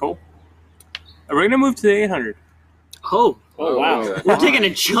 Cool. We're gonna move to the 800. Oh, Oh, wow. okay. we're taking a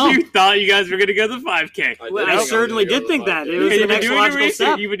jump. You thought you guys were gonna go to the 5K. Well, I think I'm certainly gonna did go think to that. the It was Yeah, the you've been next doing your logical research.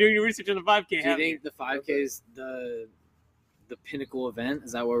 step. You've been doing your research on the 5K. Do you haven't you? think the 5K is the pinnacle event?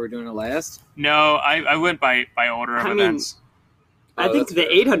 Is that what we're doing it last? No, I went by order of I mean, events. I think that's the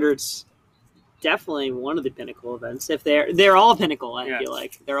fair. 800's definitely one of the pinnacle events. If they're all pinnacle, I Yeah. feel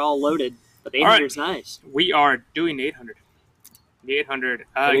like they're all loaded. But the All right. 800's nice. We are doing the 800. The 800.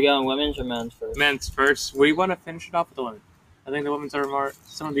 Are we going women's or men's first? Men's first. We want to finish it off with the women. I think the women's are more.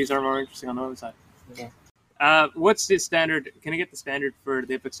 Some of these are more interesting on the women's side. Okay. What's the standard? Can I get the standard for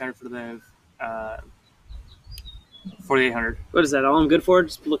the epic standard for the 800? What is that? All I'm good for?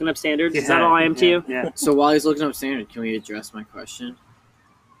 Just looking up standards? Is that all I am to you? Yeah. So while he's looking up standard, can we address my question?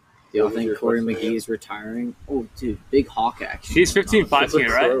 Do y'all What was think your Corey question? McGee is retiring? Oh, dude, big Hawk action. She's 15 That's 5K,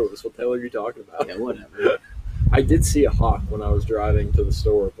 right? gross. What the hell are you talking about? Yeah, whatever. I did see a hawk when I was driving to the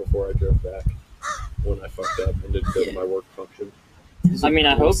store before I drove back. When I fucked up and didn't go to my work function. I mean,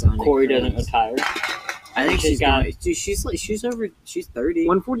 I hope Corey doesn't retire. I think She's she's got- going. Dude, she's 30.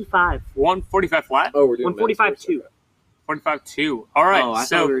 145. 145 flat. Oh, we're doing 145.2. 45.2. All right. Oh, I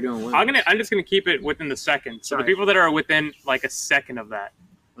so thought we were doing women. I'm just gonna keep it within the second. So Sorry. the people that are within like a second of that,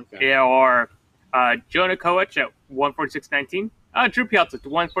 Okay. are Jonah Koech at 146.19. Drew Piazza at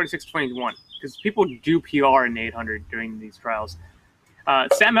 146.21 because people do PR in 800 during these trials.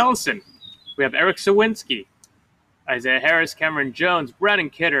 Sam Ellison. We have Eric Sawinski, Isaiah Harris, Cameron Jones, Brandon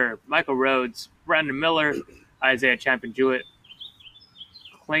Kidder, Michael Rhodes, Brandon Miller, Isaiah Champion-Jewett,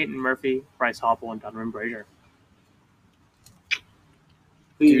 Clayton Murphy, Bryce Hoppel, and Donovan Brazier.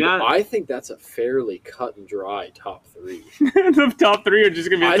 Who you Dude, got? I think that's a fairly cut and dry top three. The top three are just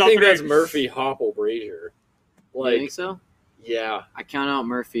going to be the I top think three. that's Murphy, Hoppel, Brazier. You Like, think so? yeah. I count out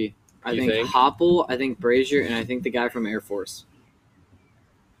Murphy. I You think think? Hoppel, I think Brazier, and I think the guy from Air Force.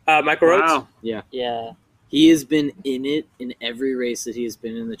 Michael Rhodes? Wow. Yeah. He has been in it in every race that he has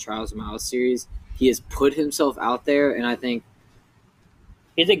been in the Trials of Miles series. He has put himself out there, and I think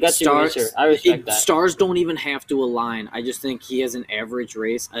He's a gutsy racer. I respect that. stars don't even have to align. I just think he has an average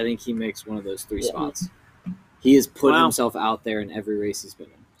race. I think he makes one of those three Yeah. spots. He has put Wow. himself out there in every race he's been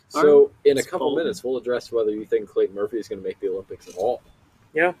in. So, in a It's couple bold. minutes, we'll address whether you think Clayton Murphy is going to make the Olympics at all.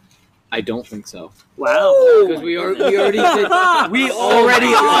 I don't think so. Wow. Because we already did, we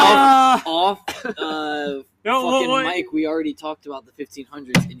already off No, fucking what? Mike. We already talked about the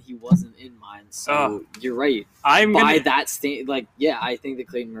 1500s, and he wasn't in mine. So you're right. I'm By going to... that state, I think that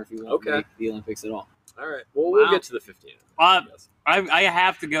Clayton Murphy won't Okay. make the Olympics at all. All right. Well, we'll Wow. get to the 15. Yes. I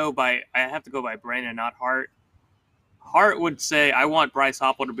have to go by Brandon, not Hart. Hart would say I want Bryce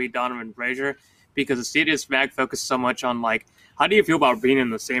Hoppel to beat Donovan Brazier because the Stadius Mag focused so much on like how do you feel about being in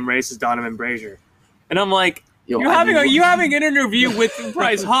the same race as Donovan Brazier, and I'm like you're having an interview with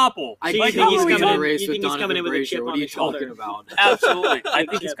Bryce Hoppel. I So like, you how think he's are we coming gonna- in- race you with think he's coming in with a Donovan chip Brazier. on What are you his shoulder? talking about? Absolutely, I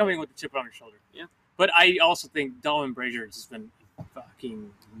think Chip. he's coming with the chip on his shoulder. Yeah. But I also think Donovan Brazier has just been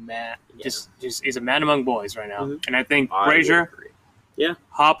fucking mad. Yeah. Just is a man among boys right now, Mhm. and I think I Brazier. would agree.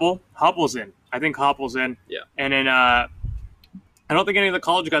 Hoppel's in. I think Hoppel's in. Yeah. And then I don't think any of the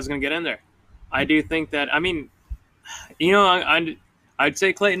college guys are going to get in there. I do think that, I mean, you know, I'd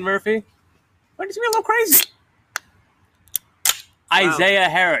say Clayton Murphy, but it's going to be a little crazy. Isaiah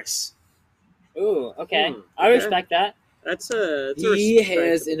Harris. Ooh, okay. Hmm, I okay. respect that. That's a He has an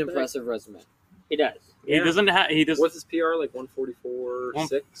respectable pick. impressive resume. He does. He Yeah. doesn't have, he does, What's his PR? Like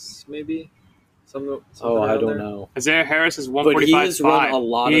 144.6, maybe? Something Oh, I around don't there? know. Isaiah Harris is But he has run a 145.5.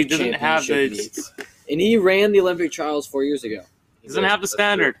 lot He of doesn't have championship the, meets. And he ran the Olympic trials 4 years ago. doesn't have the That's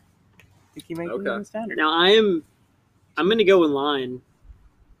standard. I think he might be Okay. the standard. Now I'm going to go in line.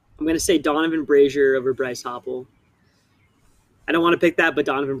 I'm going to say Donovan Brazier over Bryce Hoppel. I don't want to pick that, but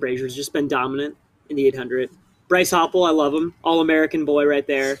Donovan Brazier's just been dominant in the 800. Bryce Hoppel, I love him. All-American boy right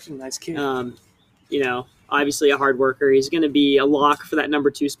there. He's a nice kid. You know, obviously a hard worker. He's going to be a lock for that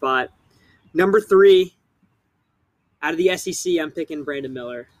number 2 spot. Number 3, out of the SEC, I'm picking Brandon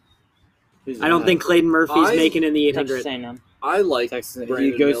Miller. I don't think Clayton Murphy's I- making in the Texas 800. A&M. I like Texas. He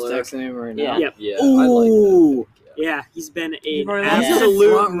Brandon goes Miller. to Texas A&M right now. Yeah. Yep. Yeah, I like Ooh. that. Yeah. Yeah, he's been an You've already lost He's a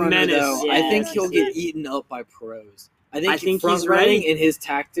absolute front runner, menace. though. Yeah. I think he'll get eaten up by pros. I think he's front running ready. and his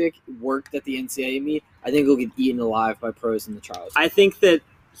tactic worked at the NCAA meet. I think he'll get eaten alive by pros in the trials. I think that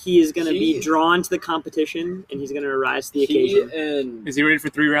he is going to be He- drawn to the competition, and he's going to rise to the He occasion. and Is he ready for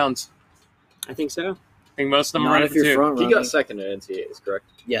 3 rounds? I think so. I think most of them are Not ready if for you're 2. front he running. got second at NCAAs, correct?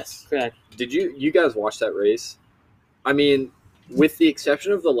 Yes. Correct. Did you guys watch that race? I mean, with the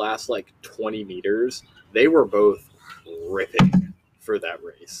exception of the last like 20 meters, they were both ripping for that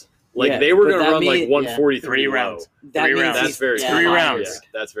race. Like Yeah, they were but going to that run like mean- 143 3 low. rounds. That Three means rounds. That's he's- very Yeah. true. 3 Yeah. rounds. Yeah,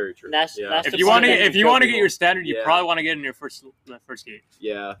 that's very true. That's yeah. that's If the you want to, part that if you want to get controls your standard, you Yeah. probably want to get in your first gate.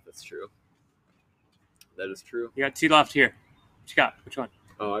 Yeah, that's true. That is true. You got 2 left here. What you got? Which one?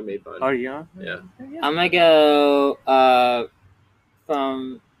 Oh, I made mine. Oh, yeah. Yeah. I'm gonna go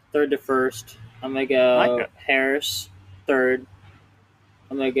from 3rd to 1st. I'm gonna go I like it. Harris 3rd.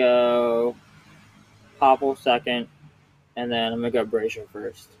 I'm gonna go Hoppel 2nd, and then I'm gonna go Brazier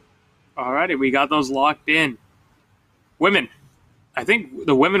 1st. Alrighty, we got those locked in. Women. I think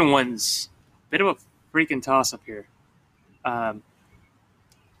the women one's a bit of a freaking toss up here. Do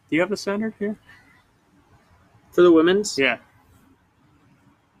you have the standard here? For the women's, Yeah.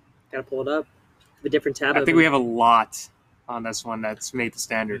 got to pull it up. The different tab. I think we have a lot on this one that's made the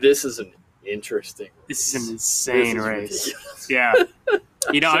standard. This is an interesting. This is an This insane is race. ridiculous. Yeah.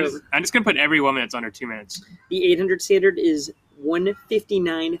 You know, So- I'm just going to put every woman that's under 2 minutes. The 800 standard is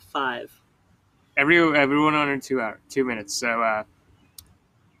 159.5. Everyone under 2 minutes. So,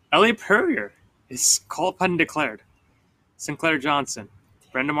 Elliot Purrier is called upon and declared. Sinclair Johnson,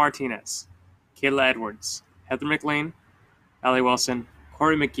 Brenda Martinez, Kayla Edwards, Heather McLean, Allie Wilson,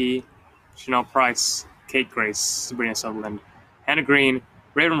 Corey McGee, Chanel Price, Kate Grace, Sabrina Sutherland, Hannah Green,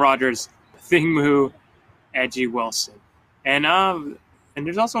 Raven Rogers, Thing Moo, Edgy Wilson. And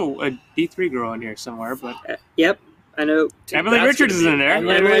there's also a D3 girl in here somewhere, but Yep, I know. Emily that's Richards is gonna in be-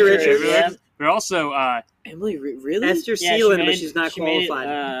 there. Emily Richards, yeah. We're also Emily, really? Esther Yeah, Seeland, but she's not she made it,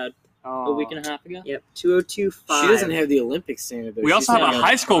 qualified. a week and a half ago. Yep, 202.5. She doesn't have the Olympic standard. But We she's also have not a gonna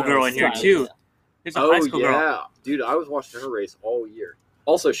high school try girl to in here fight. too. It's a high school yeah. girl. Dude, I was watching her race all year.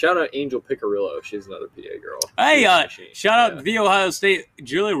 Also, shout out Angel Picarillo. She's another PA girl. Hey, She's a machine. shout out Yeah. the Ohio State.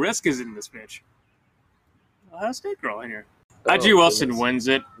 Julie Risk is in this bitch. Ohio State girl in here. Oh, IG Wilson goodness. wins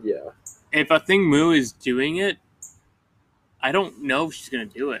it. Yeah. If I think Moo is doing it, I don't know if she's going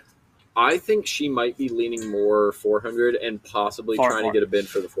to do it. I think she might be leaning more 400 and possibly Far, trying far. to get a bid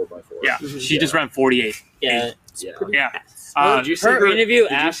for the 4x4. Yeah, she just ran 48. Yeah. Yeah. Yeah. Did you see her interview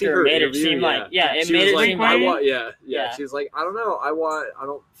did you see after her made it interview? seem like it She made was it like, seem I like wa- Yeah. She was like, I don't know. I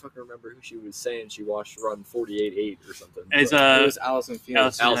don't fucking remember who she was saying she watched run 48.8 or something. It's But- It was Allison Felix.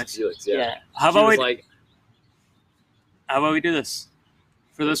 Allison Alex Felix, yeah. yeah. how She about was we like, how about we do this?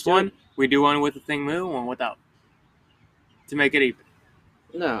 For this do one, it. we do one with the thing Moo, one without. To make it even.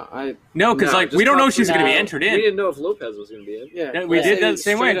 No, No, because No, like just we don't know if not- she's going to be no. entered we in. didn't know if Lopez was going to be in. yeah. Yeah, we let's did say that the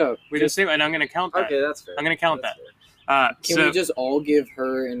same way. straight up, We did the same, and I'm going to count that. Okay, that's fair. I'm going to count That's that. fair. Can So we just all give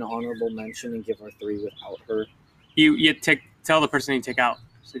her an honorable mention and give our 3 without her? you tell the person you take out.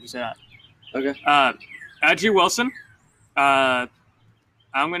 So you say that. Okay. IG Wilson. I'm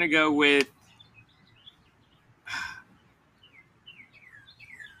going to go with.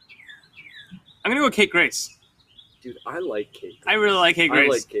 I'm going to go with Kate Grace. Dude, I like Kate Grace. I really like Kate Grace.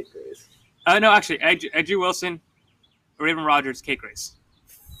 I like Kate Grace. No, actually, IG Wilson, Raven Rogers, Kate Grace.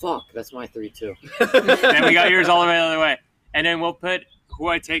 Fuck, that's my 3 too. Then we got yours all the way the other way. And then we'll put who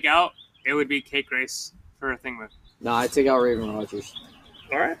I take out. It would be Kate Grace for a thing with. No, I take out Raven Rogers.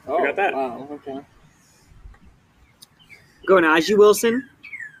 All right, we got that. Wow. Okay. Going Najee Wilson,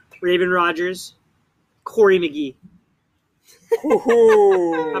 Raven Rogers, Corey McGee.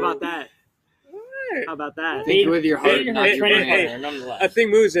 How about that? How about that? Think with your heart, Beating not her your training brain. partner, nonetheless. I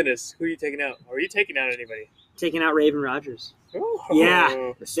think Moo's in this. Who are you taking out? Or are you taking out anybody? Taking out Raven Rogers. Oh.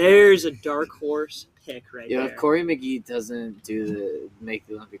 Yeah. There's a dark horse pick right Yeah, there. if Corey McGee doesn't make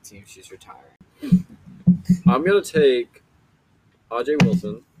the Olympic team, she's retiring. I'm going to take AJ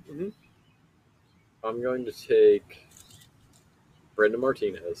Wilson. Mhm. I'm going to take Brenda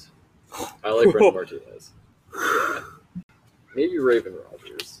Martinez. I like Brenda Martinez. Yeah. Maybe Raven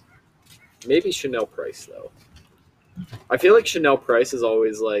Rogers. Maybe Chanel Price, though. I feel like Chanel Price is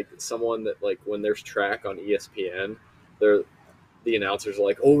always like someone that, like, when there's track on ESPN, the announcers are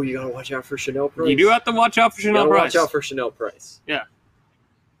like, "Oh, you gotta watch out for Chanel Price." You do have to watch out for You Chanel gotta Price. watch out for Chanel Price. Yeah.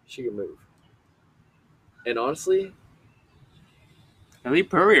 She can move. And honestly, Ellie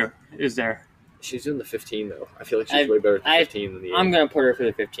Purrier is there. she's doing the 15 though. I feel like she's I- way better at the I- 15 than the 8. I'm gonna put her for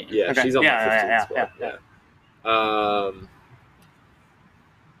the 15. Yeah, Okay. she's on Yeah, the 15 yeah, spot. yeah.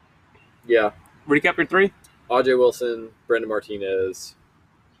 Yeah. Recap your 3. AJ Wilson, Brenda Martinez,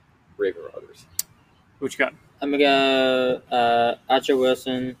 Raven Rogers. What you got? I'm gonna go Archer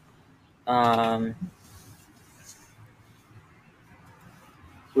Wilson,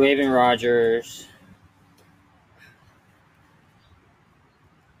 Raven Rogers.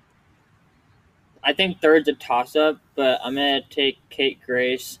 I think third's a toss-up, but I'm gonna take Kate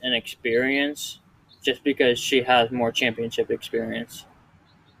Grace and experience, just because she has more championship experience.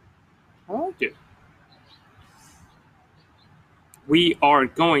 I like it. We are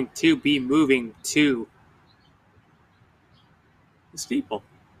going to be moving to the steeple.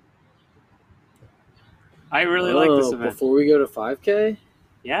 I really like this event. Before we go to 5K?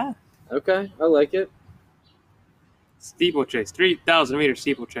 Yeah. Okay, I like it. Steeplechase, 3,000 meter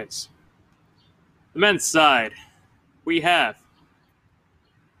steeplechase. The men's side, we have.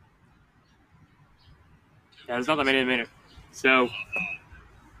 Yeah, there's not that many in a minute. So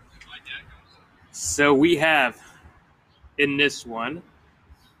we have in this one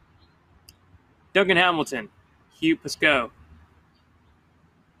Duncan Hamilton, Hugh Pascoe,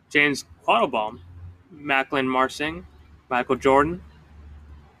 James Quattlebaum, Macklin Marsing, Michael Jordan,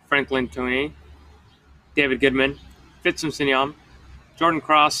 Franklin Tooney, David Goodman, Fitzsimmons, Jordan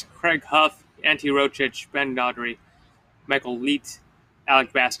Cross, Craig Huff, Ante Rocic, Ben Daughtry, Michael Leet,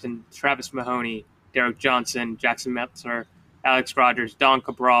 Alec Baston, Travis Mahoney, Derek Johnson, Jackson Metzler, Alex Rogers, Don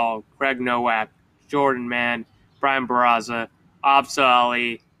Cabral, Craig Nowak, Jordan Mann, Brian Barraza, Absa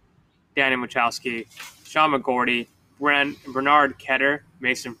Ali, Danny Machowski, Sean McGordy, Bernard Ketter,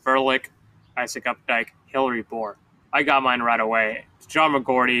 Mason Furlick, Isaac Updike, Hillary Bohr. I got mine right away. Sean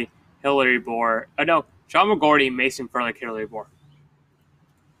McGordy, Hillary Bohr. Sean McGordy, Mason Furlick, Hillary Bohr.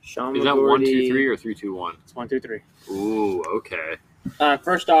 Sean Is that McGordy. 1, 2, 3 or 3, 2, 1? It's 1, 2, 3. Ooh, okay.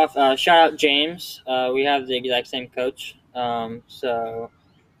 First off, shout out James. We have the exact same coach. I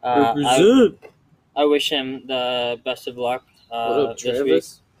wish him the best of luck What up, this week.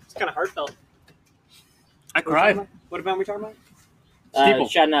 Travis? It's kind of heartfelt. I cried. What event are we talking about? Steeple.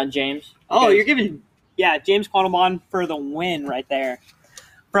 Shouting out James. Oh, you're giving James Quattlebaum for the win right there.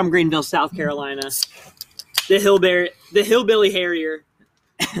 from Greenville, South Carolina. The Hillbilly Harrier.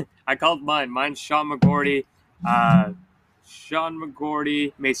 I called mine. Mine's Sean McGorty.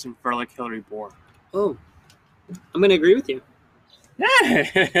 Mason Furlick, Hillary Bohr. Oh, I'm going to agree with you.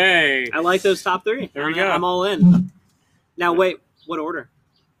 Hey! I like those top three. There we go. I'm all in. Now, wait, what order?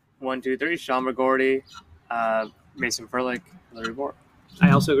 1, 2, 3. Sean McGorty, Mason Furlick, Hillary Bohr.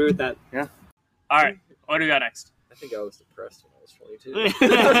 I also agree with that. All right. What do we got next? I think I was depressed when I was 22.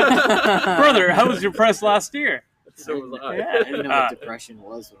 Brother, how was your press last year? So was I. Yeah. I didn't know what depression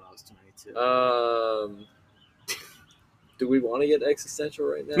was when I was 22. Do we want to get existential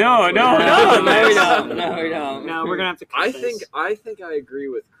right now? No, we don't. No, we don't. No, we're going to have to cut I this. think I agree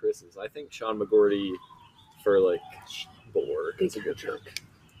with Chris's. I think Sean McGorty, Furlick, Bohr is a good pick.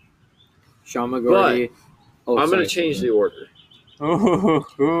 Sean McGorty. I'm going to change the order.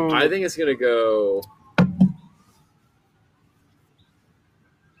 Ooh. I think it's going to go.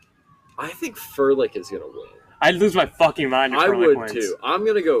 I think Furlick is going to win. I'd lose my fucking mind if I Furlick would wins. too. I'm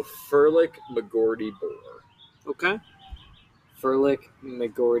going to go Furlick, McGorty, Bohr. Okay. Furlick,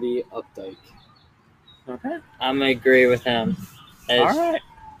 McGorty, Updike. Okay. I'm gonna agree with him. All right.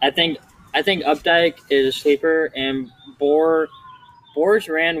 I think Updike is a sleeper, and Bohr's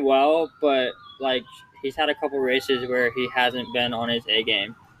ran well, but like he's had a couple races where he hasn't been on his A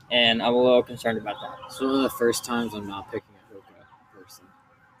game, and I'm a little concerned about that. It's one of the first times I'm not picking a Hoka person.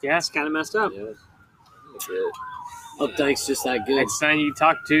 Yeah. That's kind of messed up. Yeah. Good. Updike's just that good. Next time you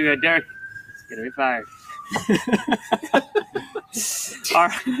talk to Derek, he's going to be fired. All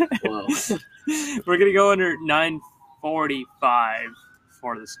right. Wow. We're going to go under 945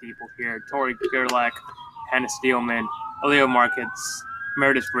 for the steeple here. Tori Gerlach, Hannah Steelman, Leo Markets,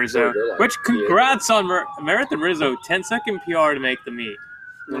 Meredith Rizzo. Tori Gerlach, Which congrats on Meredith Rizzo, 10-second PR to make the meet.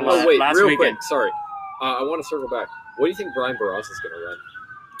 Oh, wait, Last real weekend. quick. Sorry. I want to circle back. What do you think Brian Barras is going to run?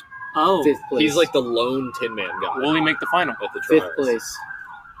 Oh, 5th place. He's like the lone Tin Man guy Will he make the final? at the trials. 5th place.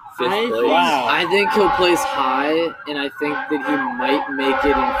 Fifth I place. think- Wow. I think he'll place high, and I think that he might make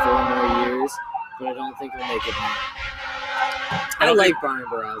it in 4 more years, but I don't think he'll make it now. I like Brian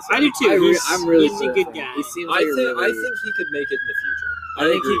Barras. I do too. I'm really he's a cool good for him. guy. He seems I like think a really, he could make it in the future. I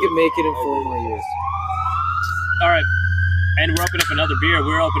think he agree. could make it in 4 more years. All right. And we're opening up another beer.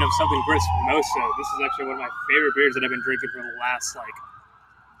 We're opening up something Brisk Mimosa. This is actually one of my favorite beers that I've been drinking for the last,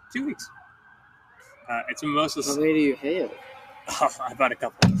 2 weeks. It's a mimosa. How many do you have? I bought a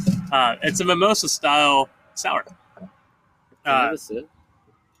couple. It's a mimosa style sour. Can I have a sip?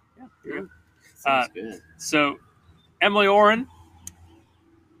 Yeah, here we go. Sounds good. So, Emily Oren,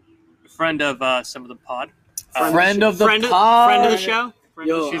 friend of some of the pod. Friend of the friend pod. friend of the show.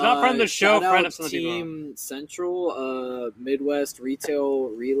 Yo, She's not friend of the show, shout friend out of some of the people. Team Central, Midwest Retail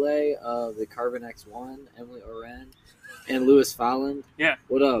Relay, the Carbon X1, Emily Oren, and Lewis Fowland. Yeah.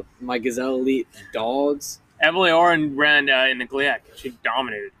 What up, my Gazelle Elite dogs? Emily Oren ran in the GLIAC. She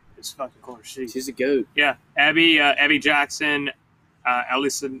dominated. It's fucking cool to see. She's a goat. Yeah, Abby Jackson,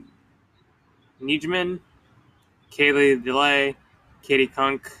 Ellison Nijman, Kaylee DeLay, Katie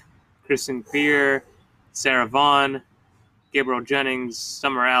Kunk, Kristen Beer, Sarah Vaughn, Gabriel Jennings,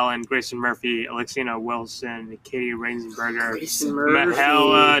 Summer Allen, Grayson Murphy, Alexina Wilson, Katie Rainsberger, Grayson Murphy.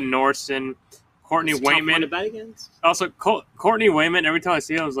 Mahela Norson, Courtney It's a tough one to Wayman. bet against. Also, Courtney Wayman, every time I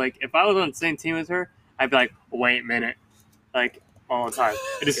see her, I was like, if I was on the same team as her, I'd be like, wait a minute. All the time.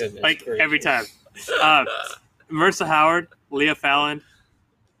 It is Goodness every time. gracious. Marissa Howard, Leah Fallon,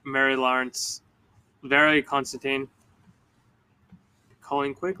 Mary Lawrence, Vera Constantine,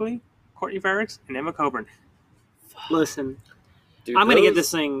 Colleen Quigley, Courtney Ferricks, and Emma Coburn. Listen, Dude, I'm gonna get those-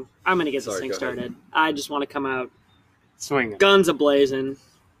 this thing. I'm gonna get this Sorry, thing go ahead. started. I just want to come out Swinging. guns a blazing.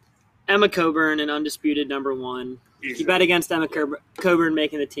 Emma Coburn, an undisputed number one. If you bet against Emma Coburn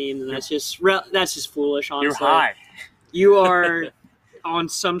making the team, then that's just foolish. Honestly, You're high. You are on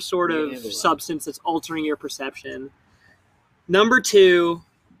some sort of Yeah, but- substance that's altering your perception. Number two,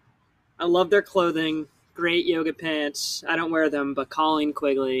 I love their clothing. Great yoga pants. I don't wear them, but Colleen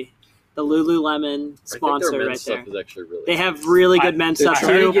Quigley, the Lululemon I think sponsor their men's right stuff there. is actually really They have really good men's they're stuff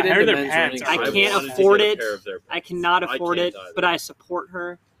trying to too. get I heard into their men's pants. running. I I can't wanted to afford get a it. pair of their I pants. cannot I afford can't it, either. but I support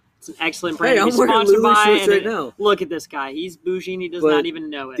her. It's an excellent brand Hey, to I'm be wearing sponsored Lulu by. shorts and right now. Look at this guy. He's bougie and he does But not even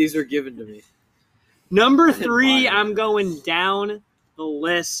know it. These were given to me. Number three, admire I'm going down the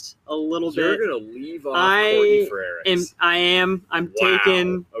list a little You're bit. gonna leave off I Courtney Ferreras. I'm Wow.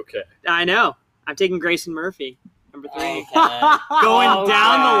 taking. Okay. I know. I'm taking Grayson Murphy. Number three. Okay. Going Okay.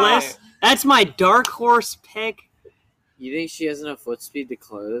 down the list. That's my dark horse pick. You think she has enough foot speed to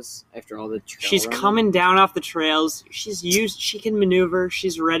close after all the trail She's running? coming down off the trails. She can maneuver.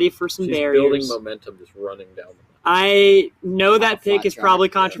 She's ready for some She's barriers. building momentum, just running down the mountain. I know that pick flat is track, probably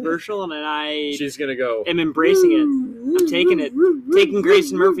yeah. controversial, and I She's gonna go. am embracing it. I'm taking it. Taking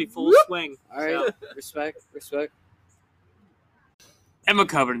Grayson Murphy full swing. All right, respect. Emma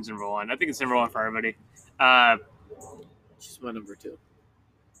Coburn's number one. I think it's number one for everybody. She's my number 2.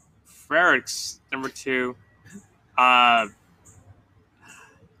 Frericks number 2.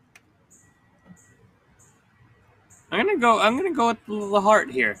 I'm gonna go with the heart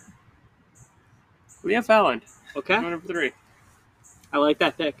here. Leah Fallon, Okay, number 3. I like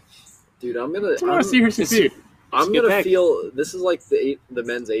that pick. Dude, I want to see her succeed. I'm Good gonna pick. feel this is like the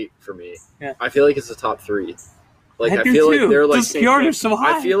men's 8 for me. Yeah. I feel like it's the top 3. Like I do feel too. like they're like Just pure are so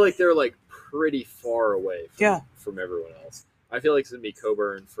high. I feel like they're like pretty far away from, Yeah. from everyone else. I feel like it's gonna be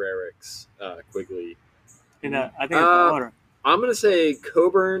Coburn, Frericks, Quigley. I think it's the order. I'm gonna say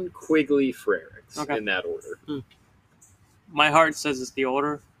Coburn, Quigley, Frericks Okay. in that order. My heart says it's the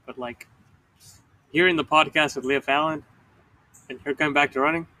order, but like hearing the podcast with Leah Fallon and her coming back to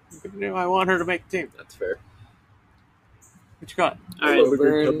running, I want her to make the team. That's fair. What you got? All right,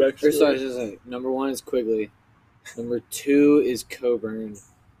 Coburn. Number 1 is Quigley. Number 2 is Coburn.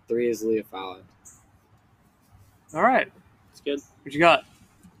 3 is Leah Fallon. All right, it's good. what you got?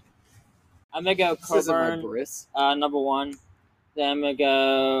 I'm gonna go This isn't my Coburn, bris. number 1. Then I'm gonna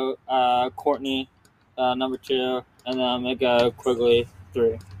go Courtney, number 2, and then I'm gonna go Quigley,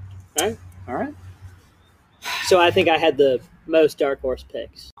 3. All right. So I think I had the most dark horse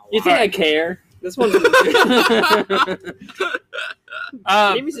picks. You think I care? This one's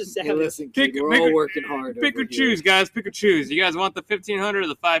Jamie's a Hey, savage. listen, kid, pick- we're pick all a- working hard. Pick over or choose, here. guys. Pick or choose. You guys want the 1500 or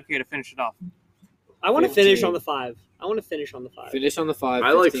the 5K to finish it off? I want to finish 15. on the 5. I want to finish on the 5. Finish on the 5.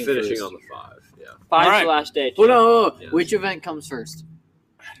 I like 15 finishing first. on the 5. Yeah. 5's All right. the last day. Well, no. Yeah. Which event comes first?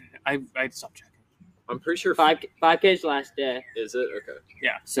 I stopped checking. I'm pretty sure. 5K's last day. Is it okay?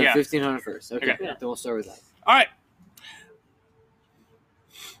 Yeah. So yeah. 1500 first. Okay, Okay. then we'll start with that. All right.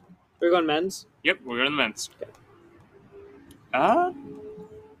 We're going men's. Yep, we're going to the men's.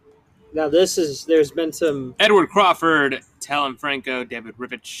 Now there's been some. Edward Crawford, Talon Franco, David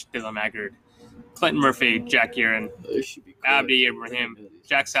Rivich, Dylan Maggard, Clinton Murphy, Jack Urin, This should be Abdi Ibrahim,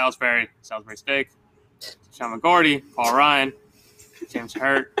 Jack Salisbury Steak, Sean McGordy, Paul Ryan, James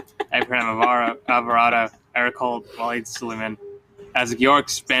Hurt, Abraham Alvarado, Eric Holt, Waleed Suleiman, Isaac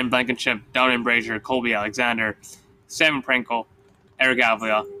Yorks, Ben Blankenship, Donovan Brazier, Colby Alexander, Sam Pringle, Eric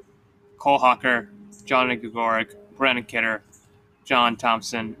Avila, Cole Hawker, John Gregoric, Brandon Kidder, Josh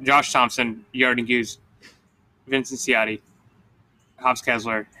Thompson, Yarden Hughes, Vincent Ciatti, Hobbs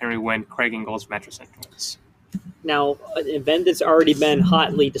Kessler, Henry Wynn, Craig Ingalls, Mattress and Twins. Now, an event that's already been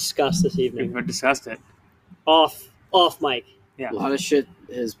hotly discussed this evening. We've discussed it. Off mic. A lot of shit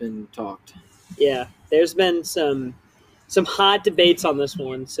has been talked. Yeah, there's been some hot debates on this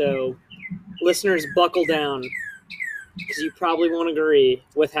one. So, listeners, buckle down because you probably won't agree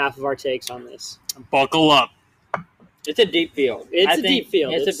with half of our takes on this. Buckle up. It's a deep field. It's I a think deep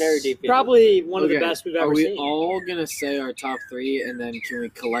field. It's a very deep field. Probably one of the Okay, best we've Are ever we seen. all gonna say our top 3, and then can we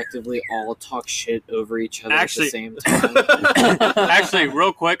collectively all talk shit over each other Actually- at the same time? Actually,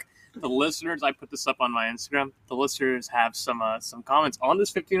 real quick, the listeners, I put this up on my Instagram. The listeners have some comments on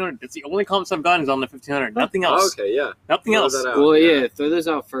this 1500. It's the only comments I've gotten is on the 1500. Nothing Oh, else. okay, yeah. Nothing Throw else. that out. Well, yeah, throw those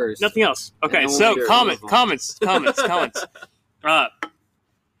out first. Nothing else. Okay, And then so we'll comments.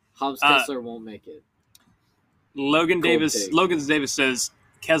 Hobbs Kessler won't make it. Logan Cold Davis. take. Logan Davis says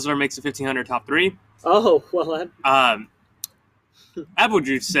Kessler makes the 1500 top 3. Oh, well, Apple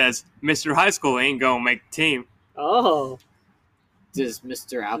Juice says Mr. High School ain't gonna make the team. oh, Does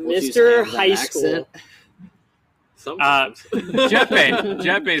Mr. Applejuice Mr. have that High accent? School. Sometimes.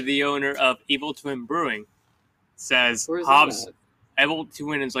 Jeppe, the owner of Evil Twin Brewing, says Where's Hobbs. that Evil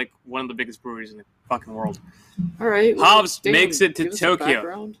Twin is like one of the biggest breweries in the fucking world. at? All right. Hobbs Dan, makes it to give us some Tokyo.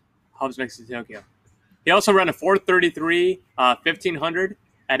 background. Hobbs makes it to Tokyo. He also ran a 4:33 1500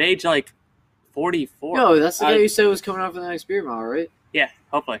 at age like 44. No, that's the guy I- you said was coming out for the next beer mile, right? Yeah,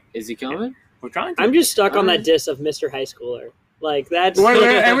 hopefully. Is he coming? We're trying to. I'm just stuck on that Alright. diss of Mr. High Schooler. Like that's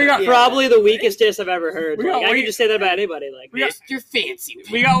And we got probably the weakest diss I've ever heard. We got- Like, I we- can just say that about anybody. Like, We got- Mr. Fancy.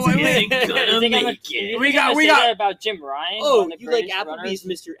 we got Yeah. You think I'm gonna- We you got- think we I'm got- gonna say that about Jim Ryan. oh, one of the you like greatest Applebee's,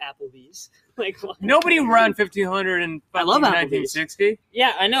 runners? Mr. Applebee's? Like, what? Nobody ran 1500 in I love fucking Applebee's. 1960.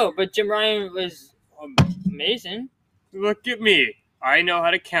 Yeah, I know, but Jim Ryan was amazing. Look at me. I know how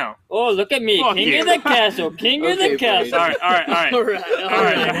to count. Oh, look at me, Fuck king you. of the castle, king of Okay, the castle. All right. all right, All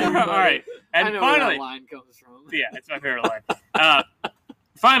right. I And know where that finally, line comes from. yeah, it's my favorite line.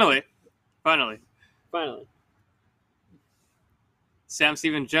 Finally, Finally, Sam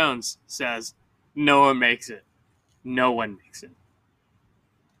Stephen Jones says, "No one makes it. No one makes it."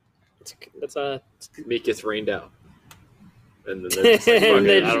 That's a. Meek gets rained out. And then they're just like, fuck And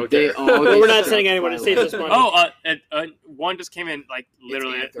it, then I don't they care. all Well, get we're not struck sending anyone by to save this lightning. one. One just came in like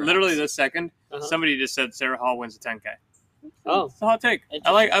Anthrax. literally this second. Uh-huh. Somebody just said Sarah Hall wins the 10K. Oh, It's a hot take.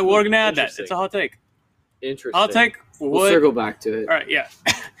 We're gonna add that. Interesting. It's a hot take. Interesting. Hot take. We'll What? circle back to it. All right, yeah.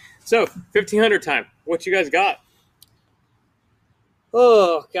 So 1500 time. What you guys got?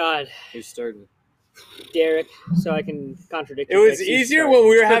 oh God, Who's starting? Derek. So I can contradict. It your was picks. You easier start. when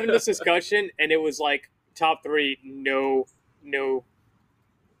we were having this discussion, and it was like top three. No,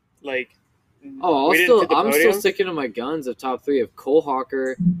 like. Oh, we didn't hit the I'm still podium. sticking to my guns of top three of Cole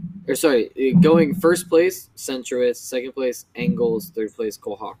Hawker. Or sorry, going first place, Centrowitz, second place, Engels, third place,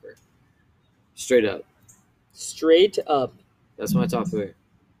 Cole Hawker. Straight up. Straight up. That's my top three.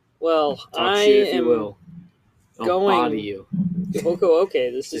 Well, Talk I shit if you am will. I'll going- body you. okay.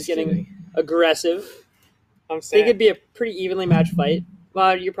 This is Just getting kidding. aggressive. I'm I think saying. it'd be a pretty evenly matched fight.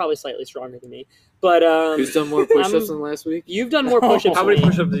 Well, you're probably slightly stronger than me, but Who's done more push-ups I'm- than last week? you've done more push-ups. How than many me.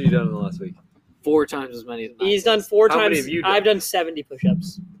 push-ups have you done in the last week? 4 times as many as Matt He's does. done 4 How many times. have you done? I've done 70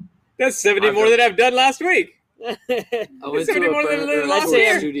 push-ups. That's 70 I've more done- than I've done last week. I went It's to a more than burger last Sport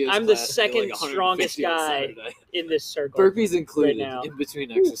year. Studios I'm the class, I did second 150 strongest on guy. Saturday. In this circle. Burpees included now. in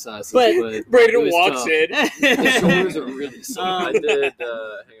between exercises, But- but it Braden was walks tough. in. The shoulders are really sore. I did. Hang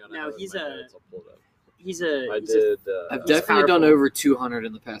on. Now, I have it in he's my a- notes, I'll pull it up. He's a. I he's a- did. I've He's definitely done powerful. over 200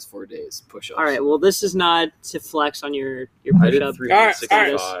 in the past 4 days push-ups. All right. Well, this is not to flex on your I did push-up.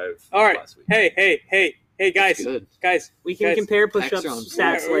 365 All right. last week. Hey, That's guys, good. We can Guys, compare push-ups extra on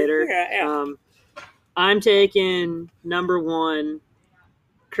stats Yeah, later. yeah. I'm taking number 1,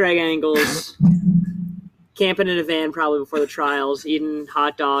 Craig Angles, camping in a van probably before the trials, eating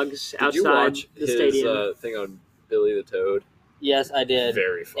hot dogs Did you outside watch the his stadium. thing on Billy the Toad? Yes, I did.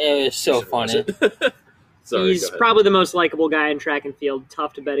 Very funny. It was so You should watch funny. it. Sorry, He's go ahead. probably the most likable guy in track and field.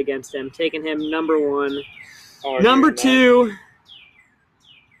 Tough to bet against him. Taking him number 1. Oh, Number you're not. 2,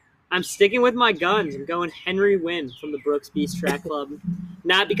 I'm sticking with my guns. I'm going Henry Wynn from the Brooks Beast Track Club.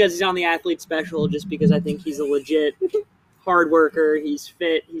 Not because he's on the athlete special, just because I think he's a legit hard worker. He's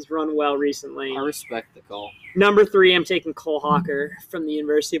fit. He's run well recently. I respect the call. Number 3, I'm taking Cole Hawker from the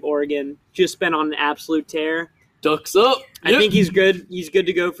University of Oregon. Just been on an absolute tear. Ducks up. I think he's good. He's good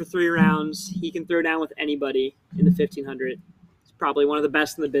to go for 3 rounds. He can throw down with anybody in the 1500. He's probably one of the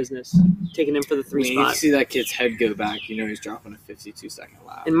best in the business. Taking him for the 3 You spot. see that kid's head go back, you know he's dropping a 52-second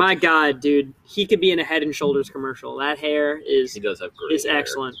lap. And my God, dude, he could be in a Head and Shoulders commercial. That hair is He does have great hair.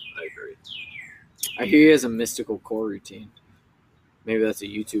 excellent. I agree. I hear he has a mystical core routine. Maybe that's a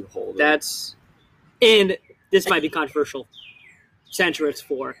YouTube holder. That's and this might be controversial. Centrowitz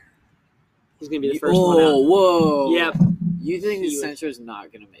 4. He's gonna be the first one out. Whoa. Yep. You think He the was- Centra's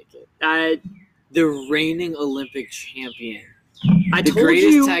not going to make it? I The reigning Olympic champion. I The told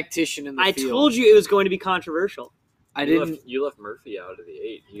greatest you. tactician in the I field. told you it was going to be controversial. I You didn't. left Murphy out of the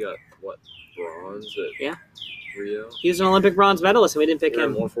 8. He got what, bronze at Yeah. Rio. He was an Olympic bronze medalist, and we didn't pick He ran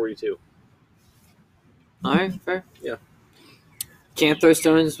him. 142. All right, fair. Yeah. Can't throw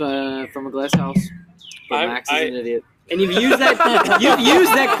stones from a glass house. But Max is an idiot. And you've used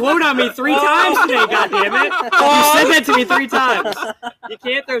that quote on me 3 times today. God damn it! You said that to me 3 times. You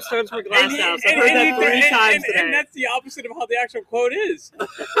can't throw stones from a glass house. I've heard that 3 times today. And that's the opposite of how the actual quote is.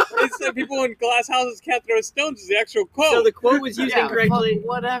 It's that people in glass houses can't throw stones is the actual quote. So the quote was used incorrectly. fuck,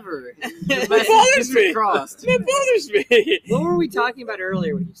 whatever. It bothers me. Crossed. That bothers me. What were we talking about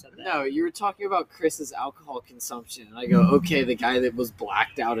earlier when you said that? No, you were talking about Chris's alcohol consumption. And I go, okay, the guy that was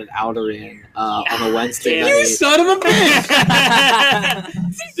blacked out at Outer Inn on a Wednesday Damn. night. You son of a bitch!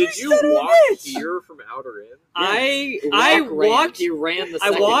 Did you walk here from Outer Inn? I Ran. walked. He ran the I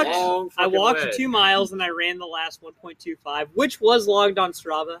second walked- half. Long I fucking walked way. 2 miles and I ran the last 1.25, which was logged on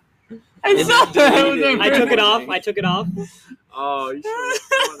Strava. I saw that. I took it off. I took it off. Oh, you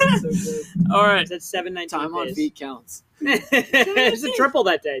should have so good. All right. It's at 7:19 Time on pace. feet counts. It's a triple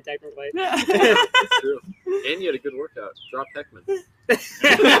that day, technically. That's true. And you had a good workout. Drop Heckman. Listen,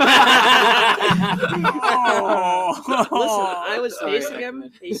 I was Sorry, facing him.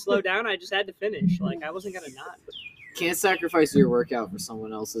 Heckman. He slowed down. I just had to finish. Like I wasn't gonna not. Can't sacrifice your workout for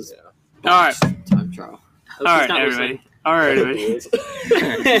someone else's Yeah. All right. time trial. Hope All he's right, not everybody. All right, everybody.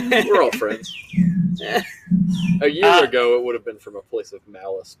 listening. We're all friends. A year ago, it would have been from a place of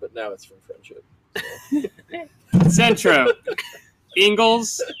malice, but now it's from friendship. Centro.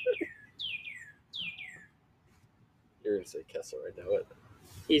 Ingles. You're going to say Kessler, I know it.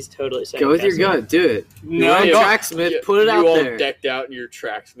 He's totally saying Go with your Kessler. gut. Do it. No, You're go- a tracksmith. Put it you out all there. decked out in your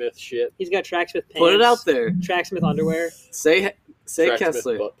tracksmith shit. He's got tracksmith pants. Put it out there. Tracksmith underwear. Say Say Track Smith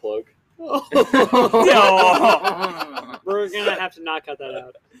Kessler. butt plug. We're gonna have to not cut that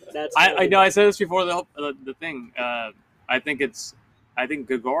out. That's I know I said this before the thing. I think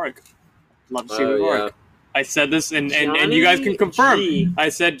Gagoric. Love to see Gagoric. Yeah. I said this, and you guys can confirm. G. I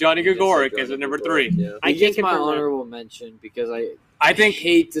said Johnny Gagoric is at number 3. Yeah. I He can't gets my confirm that. honorable mention because I think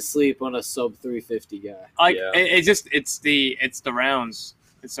hate to sleep on a sub 350 guy. like Yeah. it's the rounds.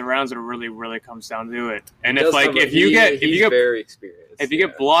 It's the rounds that really comes down to it. And He if does have a- if you he's get very experienced. if you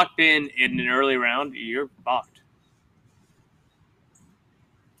get blocked in an early round, you're fucked.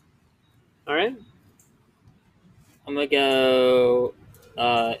 All right. I'm gonna go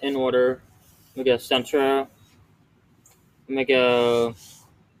in order. I'm gonna go Centro. I'm gonna go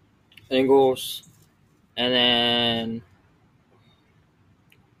Ingles, and then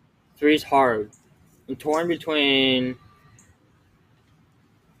 3's hard. I'm torn between.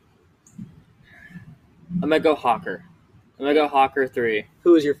 I'm gonna go Hawker. I'm gonna go Hawker 3.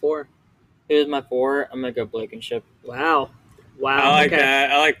 Who is your 4? Here's my 4. I'm gonna go Blankenship. Wow. I like okay.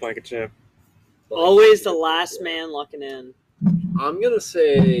 that. I like Blankenship. Always the last man locking in. I'm gonna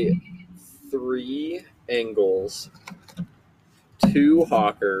say 3 Engels, 2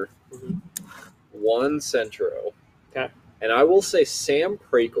 Hawker, Mhm. 1 Centro. Okay. And I will say Sam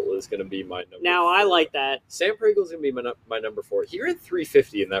Prakel is gonna be my number. Now I like that. Sam Prakel is gonna be my number 4. He ran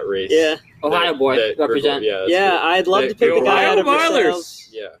 350 in that race. Yeah. Ohio boy, That represent. Yeah. that's Yeah, good. I'd love to pick the guy Ohio out of Milers. yourselves.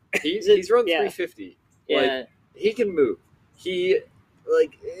 Yeah. Is it- He's run yeah. 350. Yeah, Like he can move. He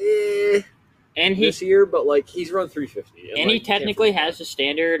and he this year, but like he's run 350. and he like, can't technically forget has the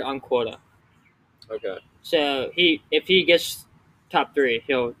standard on quota. that. Okay. So if he gets top 3,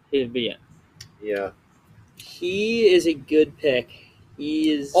 he'll be in. Yeah. He is a good pick.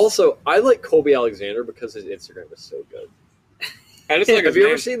 He is Also, I like Colby Alexander because his Instagram is so good. I just like Have his you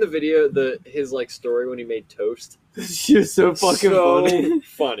name. ever seen the video, his like story when he made toast? She was so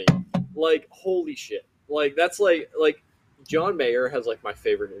funny. Like holy shit. Like that's like John Mayer has like my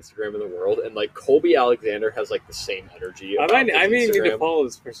favorite Instagram in the world, and like Colby Alexander has like the same energy. I about need his to Instagram. follow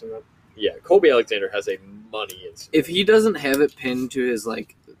this person though. Yeah, Colby Alexander has a money Instagram. If he doesn't have it pinned to his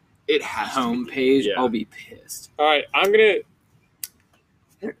like It has homepage, Yeah. I'll be pissed. All right, I'm gonna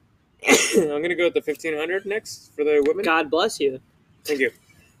go with the 1500 next for the women. God bless you. Thank you.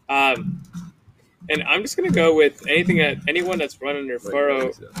 And I'm just gonna go with anyone that's running their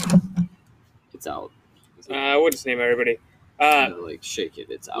furrow. It's out. We'll just name everybody. Like shake it.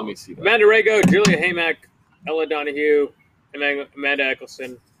 It's out. Let me see that. Amanda Rago, Julia Haymack, Ella Donahue, Amanda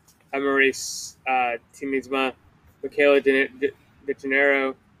Eccleston, Maurice Timizma, Michaela De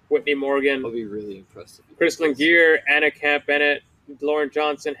Janeiro, Whitney Morgan, I'll be really impressed. If he Kristlyn does. Gear, Anna Camp Bennett, Lauren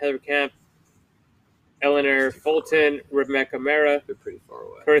Johnson, Heather Camp, Eleanor Fulton, Rebecca Mara, They're pretty far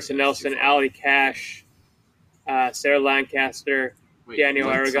away. Carissa Nelson, Allie Cash, Sarah Lancaster, Daniel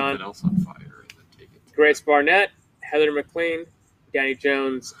Aragon. else on fire and then take it. Grace Barnett, Heather McLean, Danny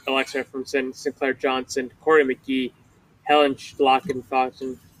Jones, Alexa Efremson, Sinclair Johnson, Corey McGee, Helen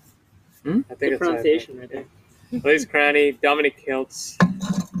Schlackenfossen. Hmm? I think Good it's pronunciation right there. Liz Cranny, Dominic Kiltz,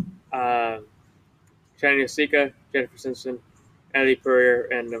 Shannon Yosika, Jennifer Simpson, Ellie Purrier,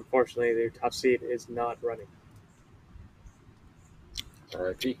 and unfortunately their top seed is not running.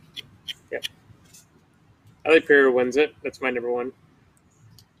 R.I.P. Ellie Purrier wins it. That's my number 1.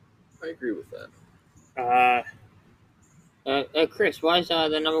 I agree with that. Chris, why is the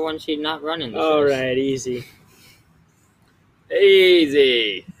number 1 seed not running? This All race? right, easy.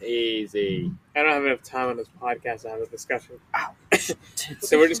 Easy. I don't have enough time on this podcast to have a discussion.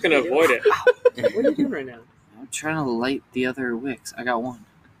 So we're just going to avoid it. What are you doing right now? I'm trying to light the other wicks. I got one.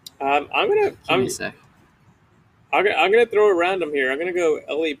 I'm Give me a sec. gonna throw a random here. I'm gonna go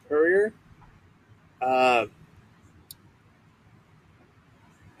Ellie Purrier.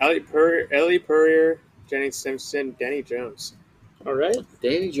 Ellie Purrier, Jenny Simpson, Danny Jones. All right.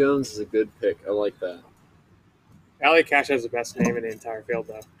 Danny Jones is a good pick. I like that. Allie Cash has the best name in the entire field,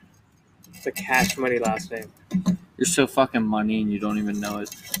 though. It's a Cash Money last name. You're so fucking money and you don't even know it.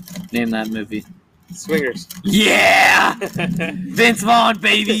 Name that movie. Swingers. Yeah! my Vince Vaughn,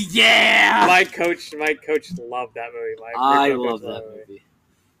 baby, yeah! coach loved that movie. My I curriculum love coach that loved movie.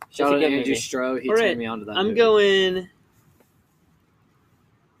 It's Shout a out to good Andrew movie. Stroh. He All right, turned me on to that I'm movie. going.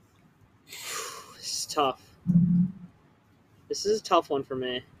 This is tough. This is a tough one for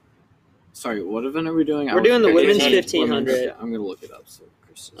me. Sorry, what event are we doing? We're doing the women's 1500. Okay, I'm going to look it up. So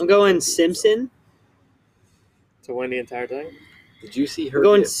Chris I'm going Simpson. To win the entire thing Did you see her We're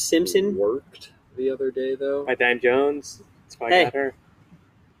going get Simpson. worked the other day, though? by Dan Jones. That's why I Hey. got her.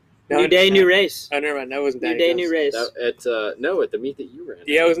 New day, new race. Oh, never mind. That wasn't New Danny day, Jones. new race. At the meet that you ran.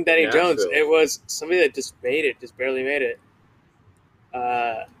 Yeah, it wasn't Danny in Jones. Nashville. It was somebody that just made it, just barely made it.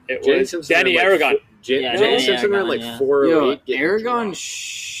 It Jenny was Simpson Danny ran, Aragon. Yeah, Jenny Danny Simpson ran Aragon, like yeah. 408. Yo, getting Aragon,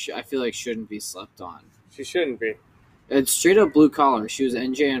 dropped. I feel like shouldn't be slept on. She shouldn't be. It's straight up blue collar. She was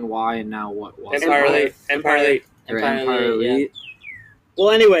NJNY, and now what was Empire it? Elite. Empire Elite. Or Empire Empire Elite, yeah. Elite. Well,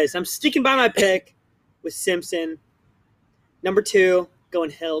 anyways, I'm sticking by my pick with Simpson. Number 2,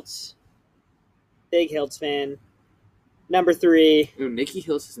 going Hiltz. Big Hiltz fan. Number 3, Yo, Nikki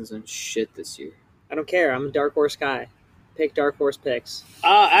Hills hasn't done shit this year. I don't care. I'm a dark horse guy. Pick dark horse picks.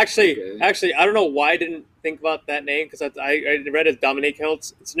 Actually, Okay. I don't know why I didn't think about that name because I read it as Dominique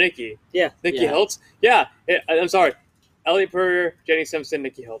Hiltz. It's Nikki. Yeah. Nikki Yeah. Hiltz. Yeah. I'm sorry. Elliot Purrier, Jenny Simpson,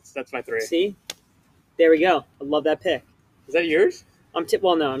 Nikki Hiltz. That's my 3. See? There we go. I love that pick. Is that yours? I'm taking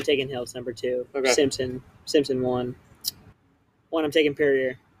Hiltz number 2. Okay. Simpson 1. 1, I'm taking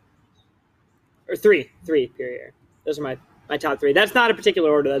Perrier. Or 3 Perrier. Those are my top 3. That's not a particular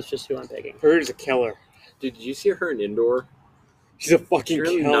order. That's just who I'm picking. Purrier's a killer. Dude, did you see her in indoor? She's a She's fucking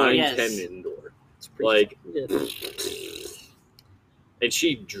really killer. 9'10" Yes. indoor. It's pretty Like, good. and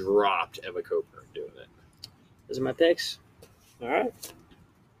she dropped Emma Coburn doing it. Those are my picks. All right.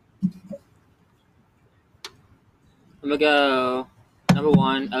 I'm gonna go number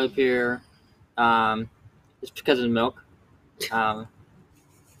 1, Ellie Pierre. It's because of the milk.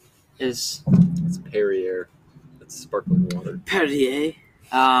 Is It's Perrier. It's sparkling water. Perrier.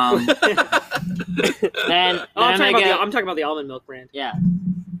 then Oh, I'm I'm gonna go. talking about the almond milk brand. Yeah,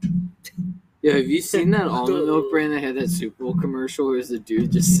 Yo, have you seen that almond milk brand that had that Super Bowl commercial where it was the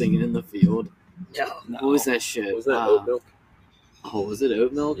dude just singing in the field? No. What was that shit? Was that oat milk? Oh, was it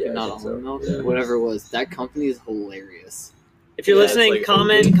oat milk? Yeah, I Not think so. almond milk? Yeah. Whatever it was. That company is hilarious. If you're Yeah, it's listening,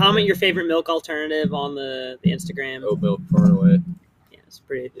 like comment your favorite milk alternative on the Instagram. Oat milk far and away. Yeah, it's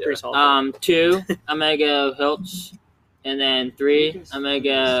pretty Yeah. solid. 2, I'm gonna go Hiltz, and then 3, I'm gonna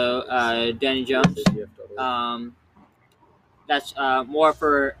go Danny Jones. That's more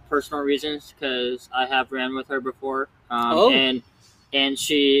for personal reasons because I have ran with her before, and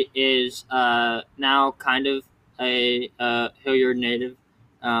she is now kind of a Hilliard native.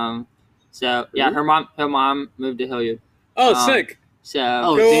 So yeah, her mom moved to Hilliard. Oh, sick. So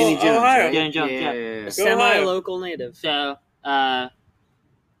Oh, Go Danny Jones. Ohio. Right? Danny Jones, yeah. A Go Ohio. semi-local native. so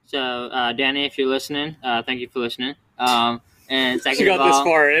Danny, if you're listening, thank you for listening. And second She got of this all,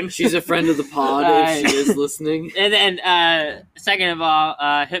 far in. She's a friend of the pod if she is listening. and then second of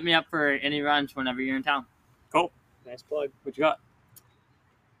all, hit me up for any runs whenever you're in town. Nice plug. What you got?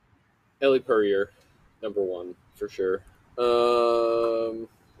 Ellie Purrier, number 1 for sure.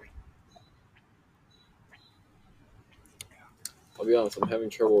 I'll be honest, I'm having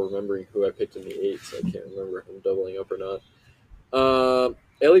trouble remembering who I picked in the 8, so I can't remember if I'm doubling up or not.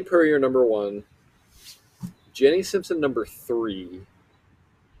 Ellie Purrier, number 1. Jenny Simpson, number 3.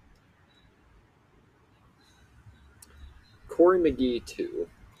 Corey McGee, 2.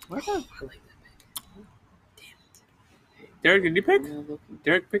 I like that. Derek, did you pick?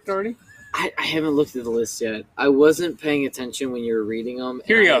 Derek picked already? I haven't looked at the list yet. I wasn't paying attention when you were reading them.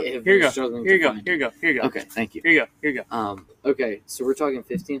 Here you go. I have Here you been go. struggling Here you to go. find Here you go. Here you go. Okay, thank you. Here you go. Here you go. Okay, so we're talking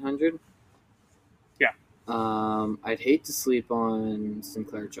 1,500? Yeah. I'd hate to sleep on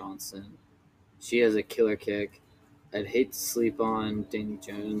Sinclair Johnson. She has a killer kick. I'd hate to sleep on Danny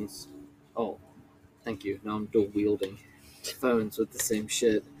Jones. Oh, thank you. Now I'm dual wielding phones with the same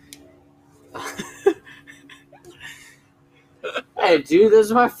shit. Hey, dude,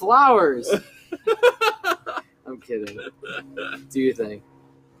 those are my flowers. I'm kidding. Do your thing.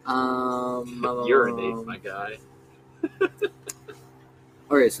 Urinate, my guy.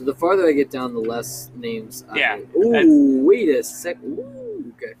 Alright, so the farther I get down, the less names. Yeah, Ooh, wait a sec.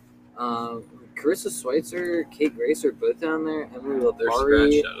 Ooh, okay. Carissa Schweitzer, Kate Grace are both down there. Emily They're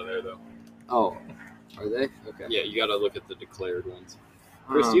Lapari. scratched out of there, though. Oh, are they? Okay. Yeah, you gotta look at the declared ones.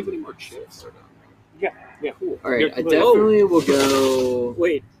 Chris, do you have any more chips or not? Yeah, cool. Alright, I You're- definitely will go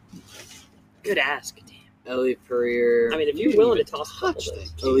Wait. Good ask. Damn. Ellie Purrier. I mean, if you're willing to toss a couple touch of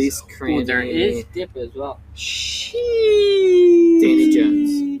those. that. Elise Ooh, there Cranny. is dip as well. Danny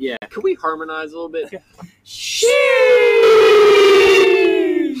Jones. Yeah. Can we harmonize a little bit?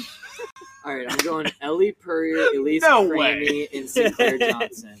 Alright, I'm going Ellie Purrier, Elise No Cranny, and Sinclair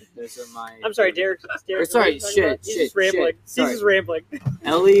Johnson. Those are my. I'm sorry, Derek. Or sorry, what are you talking about? shit, He's just rambling. shit, He's sorry. just rambling.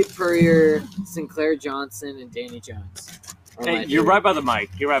 Ellie Purrier, Sinclair Johnson, and Danny Jones. are my Hey, you're three. right by the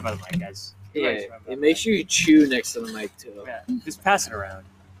mic. You're right by the mic, guys. You're Yeah, right by the and mic. make sure you chew next to the mic too. Yeah, just pass it around.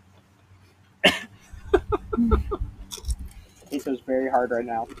 He goes very hard right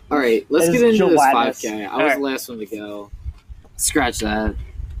now. All right, let's That get is into this gelatinous. 5K. I was Alright. the last one to go. Scratch that.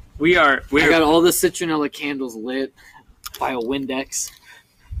 We are. I got all the citronella candles lit by a Windex.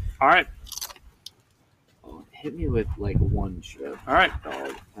 All right. Oh, Hit me with like one chip. All right,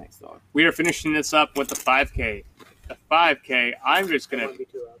 Dog. Thanks, dog. we are finishing this up with the 5K. The 5K, I'm just going to...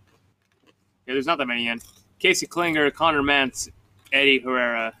 Yeah, there's not that many in. Casey Klinger, Connor Mantz, Eddie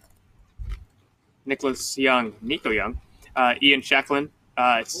Herrera, Nico Young, Ian Shacklin,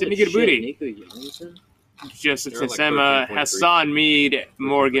 Sidney Goodbooty, Nico Youngson? Joseph They're like Tsema, 13.3. Hassan Mead,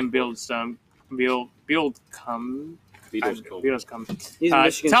 Morgan Bealdcombe. Beatles come. He's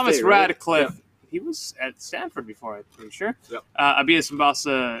Michigan Thomas State, right? Radcliffe. He was at Stanford before, I'm pretty sure. Yep. Abias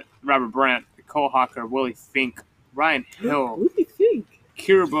Mbassa, Robert Brandt, Cole Hawker, Willie Fink, Ryan Hill, What do you think?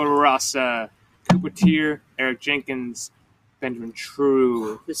 Kira Botarasa, Cooper Tier, Eric Jenkins, Benjamin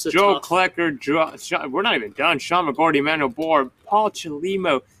True, This is a Joe tough- Klecker, we're not even done. Sean McGordy, Emmanuel Bohr, Paul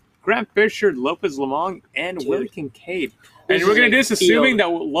Chalimo, Grant Fisher, Lopez Lamong, and Dude. Willie Kincaid. This And we're is going a to do this assuming field. that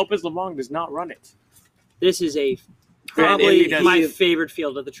Lopez Lamong does not run it. This is a And probably he does- my favorite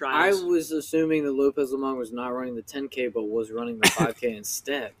field of the I trials. was assuming that Lopez Lamont was not running the 10K, but was running the 5K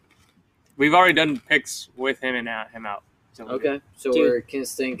instead. We've already done picks with him and him out. So Okay, so Dude, we're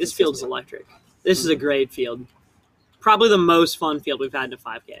staying. This field is electric. This is a great field. Probably the most fun field we've had in a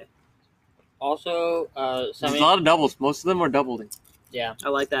 5K. Also, There's a lot of doubles. Most of them were doubling. yeah, I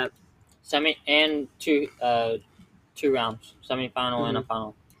like that. semi and two rounds, semifinal and a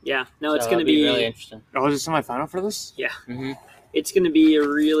final. Yeah, no, it's So going to that'd be really interesting. Oh, is this semifinal for this? Mm-hmm. it's going to be a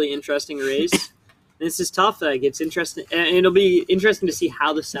really interesting race. This is tough. Like it's interesting, and it'll be interesting to see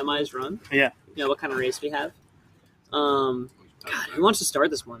how the semis run. Yeah. You know what kind of race we have. God, who wants to start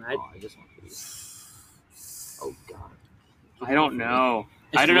this one? I just want to. Oh God. I don't know.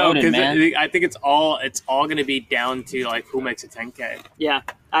 It's I don't know loaded, because man. I think it's all going to be down to like who makes a 10K. Yeah,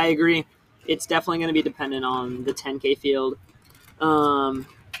 I agree. It's definitely going to be dependent on the 10K field.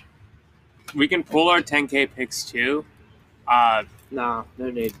 We can pull our 10K picks too. Nah, no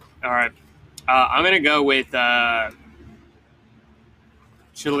need. All right. I'm going to go with Chalimo.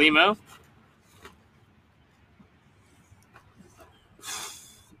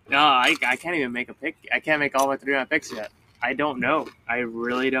 No, I can't even make a pick. I can't make all my 3 round picks yet. I don't know. I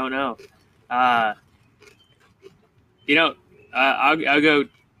really don't know. I'll go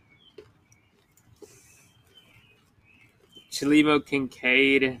Chalimo,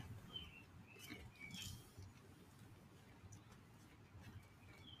 Kincaid.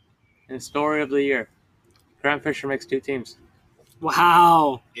 And the story of the year. Grant Fisher makes 2 teams.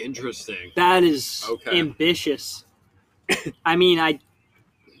 Wow, Interesting. that is Okay. ambitious. I mean,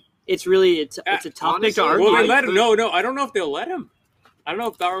 it's a tough pick honestly, to argue. Well, they I let him. think- No, I don't know if they'll let him. I don't know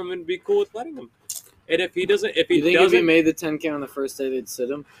if Darwin would be cool with letting him. And if he doesn't, You think if he made the 10K on the first day, they'd sit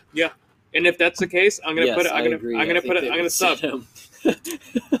him? and if that's the case, I'm gonna Yes, put it. I agree. I think they I'm gonna would sub. sit him.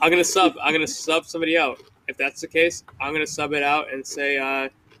 I'm gonna sub somebody out. If that's the case, I'm gonna sub it out and say,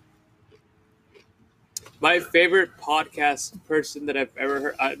 my favorite podcast person that I've ever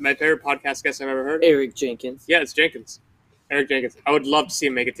heard, my favorite podcast guest I've ever heard. Eric Jenkins. Yeah, it's Jenkins. Eric Jenkins. I would love to see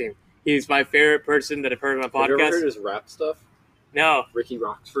him make a team. He's my favorite person that I've heard on my Have you ever heard podcast. his rap stuff? No. Ricky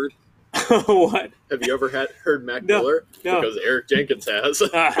Roxford. What? Have you ever heard Mac No, Miller? no. Because Eric Jenkins has.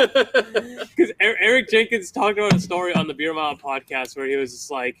 Because Eric Jenkins talked about a story on the Beer Mile podcast where he was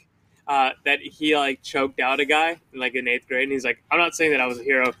just like that he like choked out a guy in like in 8th grade, and he's like, I'm not saying that I was a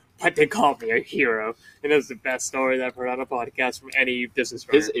hero, but they called me a hero, and it was the best story that I've heard on a podcast from any business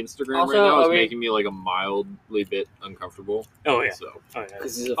runner. His Instagram Also, right now is are we- making me like a mildly bit uncomfortable. Oh yeah, So oh yeah.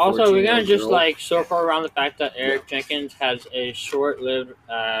 'Cause he's a Also, we're 14-year-old gonna just girl. like circle around the fact that Eric Jenkins has a short-lived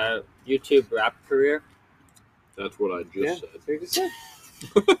YouTube rap career. that's what I Yeah, just said. that's what you just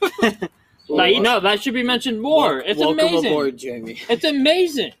said. Like, no, that should be mentioned more. It's Welcome amazing. aboard, Jamie. It's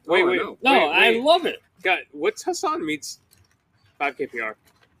amazing. Wait, Oh, I wait, know. No, wait, I love it. God, what's Hassan Meets 5K PR?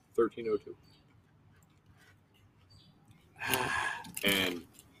 1302. And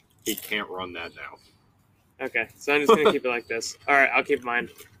he can't run that now. Okay, so I'm just gonna keep it like this. All right, I'll keep mine.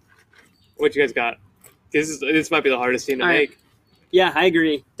 What you guys got? This might be the hardest team to All right. make. Yeah, I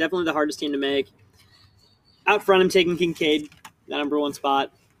agree. Definitely the hardest team to make. Out front, I'm taking Kincaid, the number 1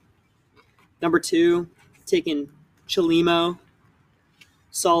 spot. Number 2, taking Chalimo.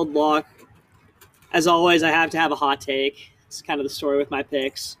 Solid lock. As always, I have to have a hot take. It's kind of the story with my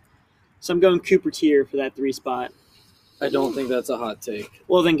picks. So I'm going Cooper Tier for that 3 spot. I don't think that's a hot take.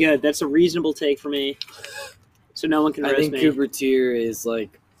 Well, then good. That's a reasonable take for me. So no one can I roast think me. Cooper Tier is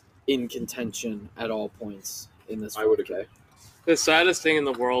like in contention at all points in this. I would 4K. agree. The saddest thing in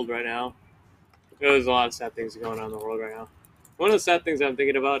the world right now. There's a lot of sad things going on in the world right now. One of the sad things I'm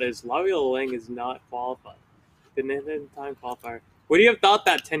thinking about is Lavio Lang is not qualified. Didn't hit in time qualifier. Would you have thought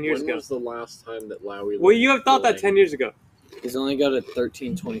that 10 years When ago? was the last time that Lowy? Would you have thought that 10 years ago? He's only got a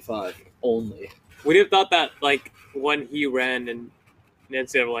 1325 only. Would you have thought that, like, when he ran in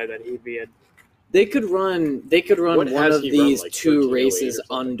NCAA, that he'd be a... They could run What one has of he run, these like, 2 13:08 races or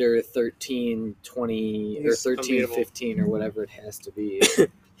something? under 13:20 or He's 13:15 or whatever it has to be.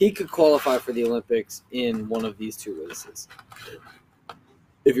 He could qualify for the Olympics in one of these 2 races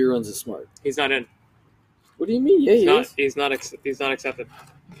if he runs it smart. He's not in. What do you mean? Yeah, he is. He's not accepted.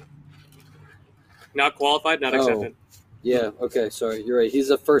 Not qualified, not Oh. accepted. Yeah. Okay. Sorry, you're right. He's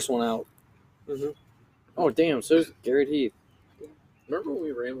the first one out. Mhm. Oh damn! So is Garrett Heath. Remember when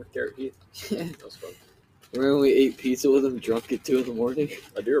we ran with Garrett Heath? Yeah. That was fun. Remember when we ate pizza with him drunk at 2 in the morning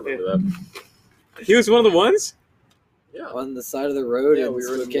I do remember that. He was one of the ones? Yeah. on the side of the road Yeah, in we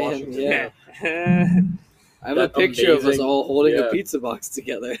were in Spokane? Washington. Yeah. I have a That picture of us amazing- all holding yeah. a pizza box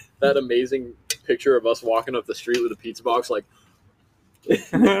together. That amazing picture of us walking up the street with a pizza box, like,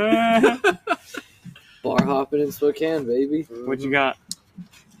 Bar hopping in Spokane, baby. What you got?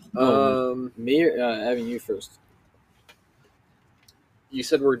 Me or Evan, you first. You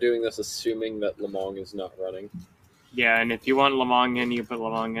said we're doing this assuming that Lamong is not running. Yeah, and if you want Lamong in, you put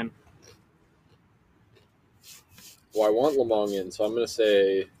Lamong in. Well, I want Lamong in, so I'm going to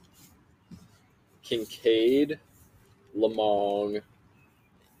say Kincaid, Lamong,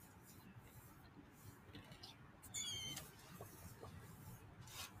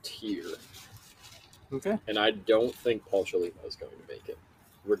 Tier. Okay. And I don't think Paul Chalima is going to make it,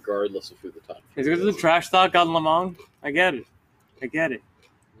 regardless of who the top Is it because of the trash talk on Lamong? I get it.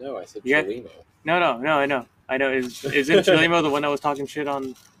 No, I said Yeah. Chalima. No, I know. Isn't Chilimo the one that was talking shit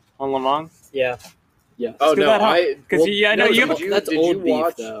on Lamong? Yeah. Yeah. Oh, do no, that, huh? I... 'Cause I know you have a- That's did old you beef,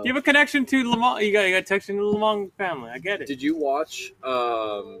 watch, though. You have a connection to Lamong. You got a connection to the Lamong family. I get it. Did you watch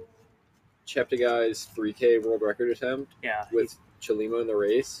Cheptegei's 3K world record attempt Yeah. with Chalima in the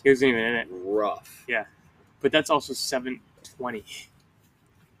race? He wasn't even in it. Rough. But that's also 7:20.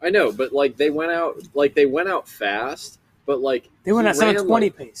 I know, but like they went out fast, but like They went he at ran, 7:20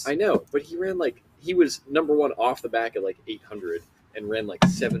 like- pace. I know, but he ran like he was number 1 off the back at like 800 and ran like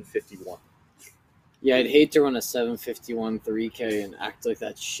 751. Yeah, I'd hate to run a 7:51 3K and act like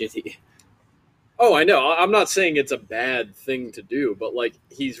that's shitty. Oh, I know. I'm not saying it's a bad thing to do, but like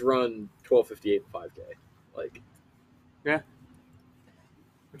he's run 12:58 5K. Like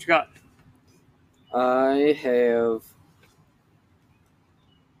What you got? I have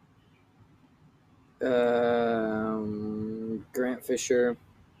Grant Fisher,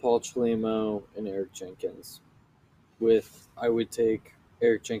 Paul Chalimo, and Eric Jenkins. I would take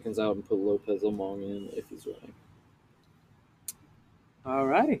Eric Jenkins out and put Lopez Lamong in if he's running.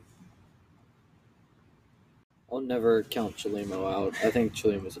 Alrighty. I'll never count Chalimo out. I think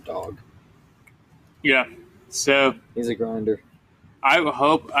Chalimo's a dog. Yeah. So He's a grinder. I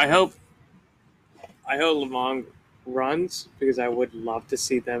hope Lamong runs because I would love to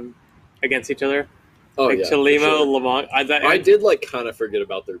see them against each other. oh like yeah, for Chalimo, sure. Lamong. I did like kind of forget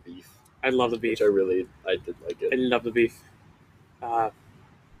about their beef, I love the beef. which I did like I it. love the beef. I'm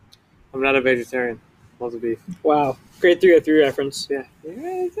not a vegetarian. Love the beef. Wow. Great 303 reference. Yeah.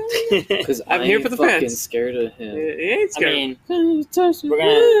 Because I'm I here ain't for the fucking fans. scared of him. It ain't I scary. mean, we're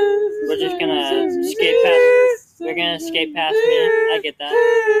just gonna skate past. We're gonna skate past me. I get that.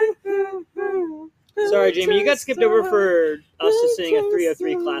 Sorry, Jamie, you got skipped over for us to sing a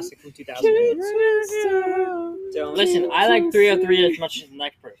 303 classic from 2008. Don't Listen, I like 303 as much as the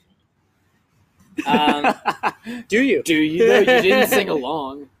next person. Do you? Do you know you didn't sing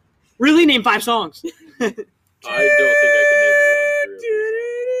along? Really? Name 5 songs. I don't think I can name one.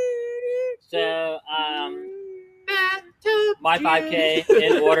 So, my 5K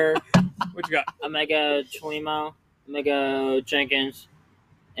in order: What you got? Omega Chalimo, Omega Jenkins,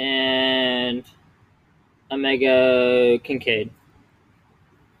 and Omega Kincaid.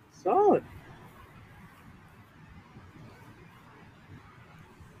 Solid.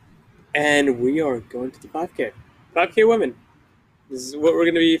 And we are going to the 5K. 5K women. This is what we're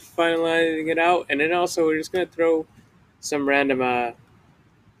going to be finalizing it out. And then also we're just going to throw some random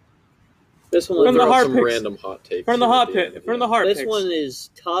This From one, the Throw hot some picks. random hot takes. from the here hot at the end, pit, from yeah. the heart this picks. one is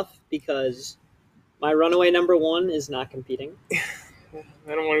tough because my runaway number 1 is not competing. I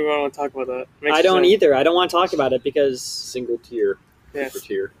don't want to talk about that. Makes I me don't sad. either. I don't want to talk about it because Single tier, Yeah. super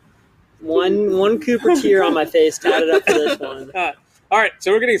tier. one Cooper tear on my face tatted up for this one. All right,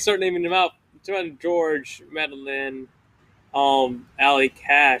 so we're going to start naming them out. George, Madeline, Allie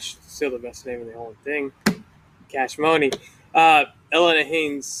Cash, still the best name in the whole thing. Cash Money, Elena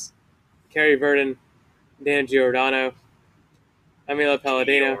Haynes, Carrie Verdon, Dan Giordano, Amila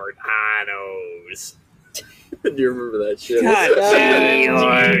Palladino. Giordano's. Do you remember that shit? God damn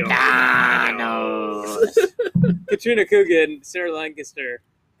Giordano's. Katrina Coogan, Sarah Lancaster,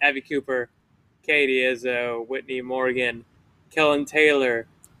 Abby Cooper, Katie Izzo, Whitney Morgan, Kellen Taylor,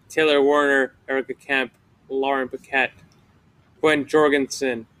 Taylor Warner, Erica Kemp, Lauren Paquette, Gwen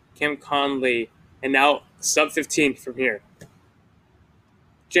Jorgensen, Kim Conley, and now sub 15 from here.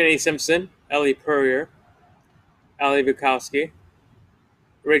 Jenny Simpson, Ellie Purrier, Ali Bukowski,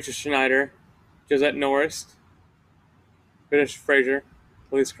 Rachel Schneider, Josette Norris, Vanessa Frazier,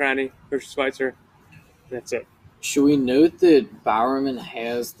 Elise Cranny, Christian Schweitzer. That's it. Should we note that Bowerman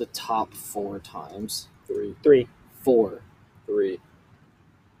has the top 4 times? 3. 4. 3.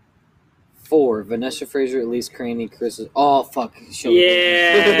 4. Vanessa Frazier, Elise Cranny, Chris. Oh, fuck.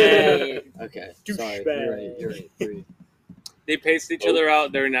 Yeah. Okay. Douchebag. Sorry. You're right. 3. They paced each other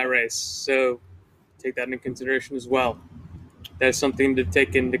out during that race, so take that into consideration as well. That's something to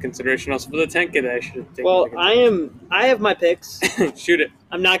take into consideration also for the 10K that I should take Well, into I have my picks. consideration. Shoot it.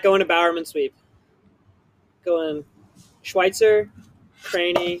 I'm not going to Bowerman sweep. Going Schweitzer,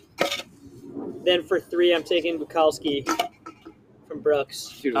 Craney. Then for 3, I'm taking Bukowski from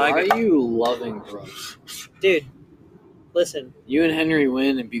Brooks. Dude, I why like are you loving Brooks? Dude, listen. You and Henry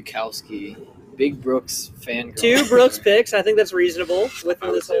Wynn and Bukowski. Big Brooks fan. 2 Brooks picks. I think that's reasonable I within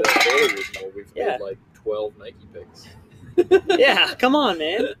would this say whole. that's totally reasonable. We've Yeah. made like 12 Nike picks. Yeah, come on,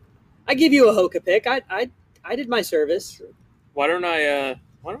 man. I give you a Hoka pick. I did my service. Why don't I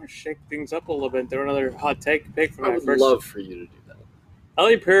shake things up a little bit? Throw another hot take pick from I my would first. love for you to do that.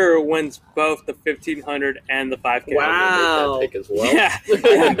 Ellie Purrier wins both the 1500 and the 5K. Wow. I'm gonna make that pick as well. Yeah,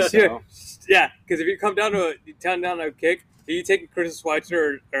 Yeah, sure. Yeah, because if you come down to a kick, are you taking Chris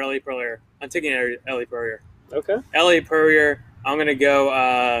Schweitzer or Ellie Purrier? I'm taking Ellie Purrier. Okay. Ellie Purrier. I'm gonna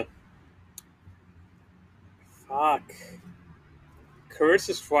go.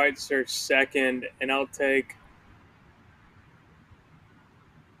 Carissa Schweitzer second, and I'll take.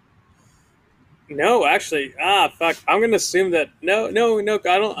 No, actually, fuck. I'm gonna assume that no.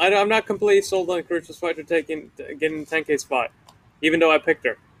 I'm not completely sold on Carissa Schweitzer getting the 10K spot, even though I picked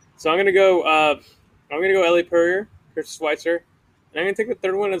her. So I'm gonna go. Ellie Purrier, Carissa Schweitzer, and I'm gonna take the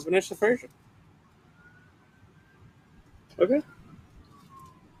third one as Vanessa Frazier. Okay.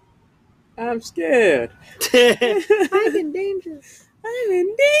 I'm scared. I'm in danger. I'm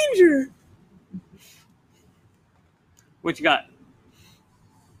in danger. What you got?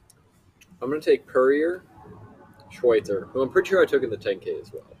 I'm going to take Purrier, Schweitzer, who I'm pretty sure I took in the 10K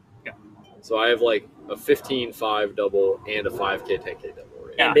as well. Yeah. So I have like a 15-5 double and a 5K 10K double.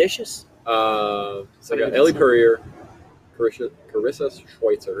 Right? Yeah. Ambitious. So I got Ellie Purrier, Carissa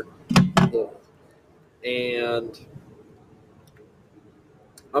Schweitzer, and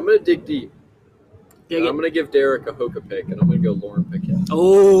I'm going to dig deep. Dig I'm it. going to give Derek a Hoka pick, and I'm going to go Lauren Paquette.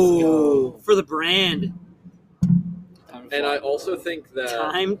 Oh, for the brand. And I also think that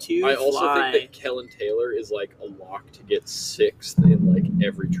Time to I also fly. think that Kellen Taylor is like a lock to get 6th in like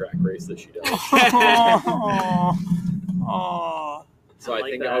every track race that she does. Oh. So I I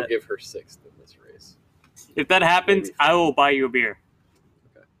like think that. I'll give her 6th in this race. If that happens, I will buy you a beer.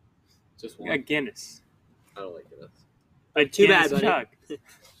 Just A one. Guinness. I don't like Guinness. A Too bad, Guinness buddy. chug.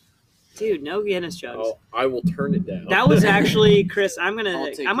 Dude, no Guinness jugs. Oh, I will turn it down. That was actually Chris. I'm I'll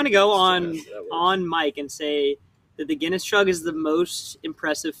gonna take I'm gonna the go Guinness on That works. on Mike and say that the Guinness chug is the most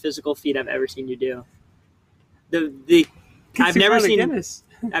impressive physical feat I've ever seen you do. I've never seen Guinness.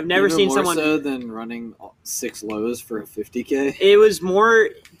 I've never Even seen more someone. so than running 6 lows for a 50K. It was more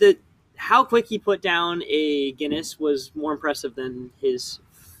how quick he put down a Guinness was more impressive than his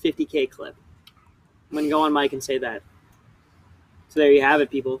 50K clip. I'm gonna go on Mike and say that. So there you have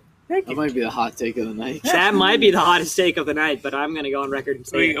it, people. Thank That you. might be the hot take of the night. That might be the hottest take of the night, but I'm gonna go on record and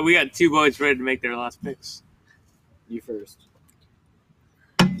say it. We got 2 boys ready to make their last picks. You first.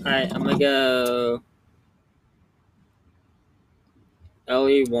 Alright, I'm gonna go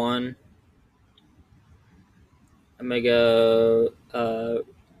Ellie 1. I'm gonna go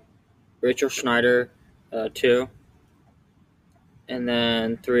Rachel Schneider 2. And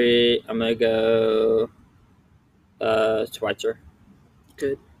then 3, I'm gonna go Schweitzer.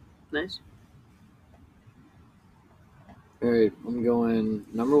 Good, nice. All right, I'm going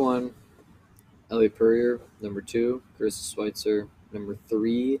number 1, Ellie Purrier. Number 2, Carissa Schweitzer. Number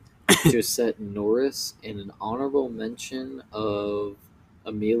 3, Josette Norris. And an honorable mention of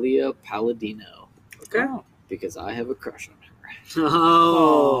Amelia Palladino. Okay. Because I have a crush on her.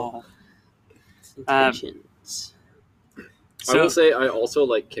 Oh, intentions. I So will say I also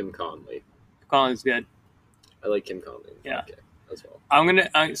like Kim Conley. Colin's good. I like Kim Conley. Yeah. Okay, as well. I'm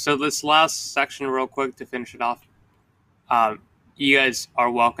gonna. So this last section, real quick, to finish it off. You guys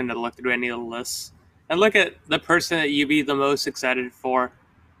are welcome to look through any of the lists and look at the person that you'd be the most excited for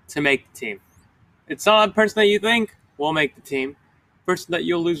to make the team. It's not a person that you think will make the team, person that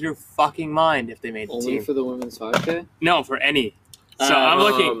you'll lose your fucking mind if they made the Only team. for the women's 5K? No, for any. So I'm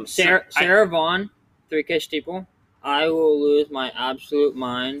looking. Sarah Vaughn, 3K steeple. I will lose my absolute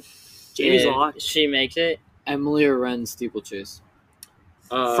mind. Jamie's if locked. She makes it. Emily Oren steeplechase.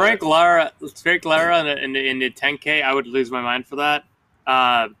 Frank Lara in the 10K, I would lose my mind for that.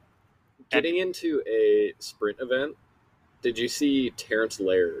 Getting into a sprint event, did you see Terrence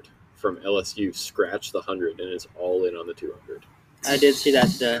Laird from LSU scratch the 100 and is all in on the 200? I did see that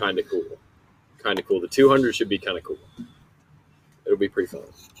today. Kind of cool. The 200 should be kind of cool. It'll be pretty fun.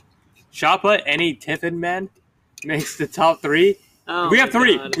 Shoppa, any Tiffin man makes the top 3. Oh we have my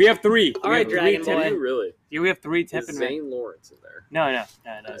 3. God. We have 3. All right, We have 3 Dragon Boy. Tiffin- Really? Yeah, we have 3 Is Tiffin men. Zane Lawrence in there? No,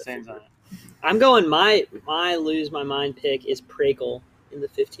 Zane's on it. I'm going. My lose my mind pick is Prakel in the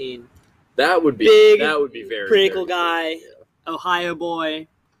 15. That would be Big very Prakel very guy. cool, Ohio boy,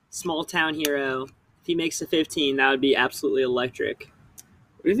 small town hero. If he makes the 15, that would be absolutely electric.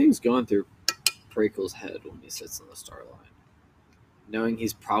 What do you think is going through Prakel's head when he sits on the start line? Knowing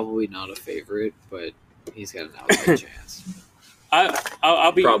he's probably not a favorite, but he's got an outside chance.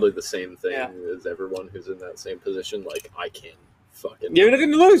 I'll be. Probably the same thing Yeah. as everyone who's in that same position. Like, I can fucking. You have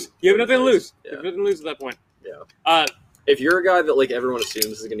nothing to lose. You have nothing to lose. Yeah. You have nothing to lose at that point. Yeah. If you're a guy that like everyone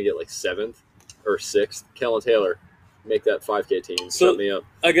assumes is going to get like 7th or 6th, Kellen Taylor, make that 5K team. So- Shut me up.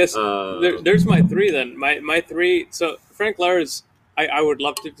 I guess there's my 3 then. My 3. So Frank Lars, I would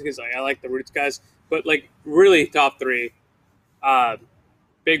love to because I like the Roots guys, but like really top 3.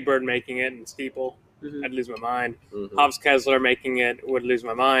 Big Bird making it and Steeple, Mhm. I'd lose my mind. Mhm. Hobbs Kessler making it would lose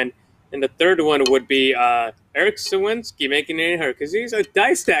my mind. And the third one would be Eric Sawinski making it in her because he's a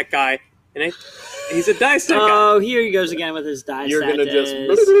die stack guy, and he's a die stack guy. Oh, here he goes again with his die You're gonna status.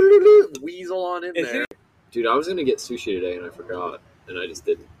 just weasel on in Is there, dude. I was gonna get sushi today and I forgot, and I just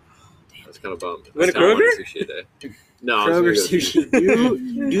didn't. I was kind of bummed. Went to I kinda wanted Kroger? Sushi today. No, I was gonna Kroger go to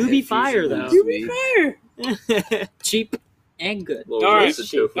sushi. Do be fire though. You be fire. Cheap and good. Little All right.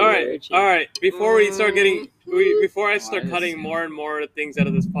 roasted tofu. All right, all right. Before we start before I Why start is- cutting more and more things out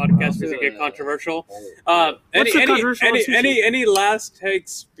of this podcast because it get controversial. What's the controversial on sushi? Any last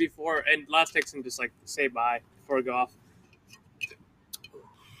takes before and just like say bye before we go off.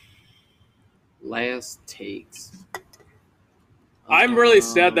 Last takes. I'm really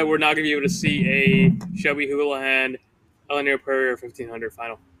sad that we're not going to be able to see a Shelby Houlihan, Eleanor Prairie 1500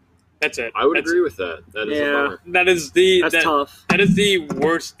 final. That's it. I would That's, agree with that. That is a Yeah. bummer. That is the That's tough. that is the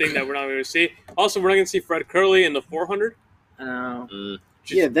worst thing that we're not going to see. Also, we're not going to see Fred Curley in the 400. I know. Mm.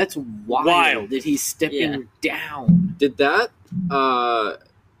 Just Yeah, that's wild, wild. that he's stepping Yeah. down. Did that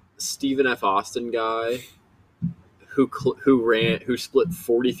Stephen F. Austin guy who split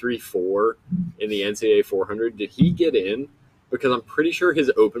 43-4 in the NCAA 400? Did he get in? Because I'm pretty sure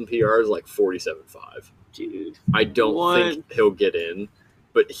his open PR is like 47.5. Dude. I don't What? think he'll get in,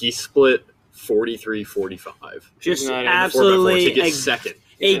 but he split 43-45 Just Not in. absolutely to get a second.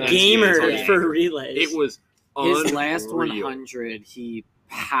 a gamer Yeah. for relays. It was His last unreal. 100, he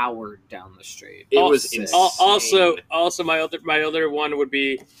powered down the straight. It was Insane. insane. Also, my other one would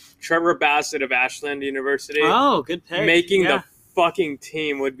be Trevor Bassett of Ashland University. Oh, good pick. Making yeah. the fucking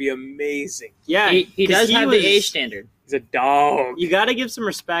team would be amazing. Yeah, He 'cause does have was- the age standard. He's a dog. You got to give some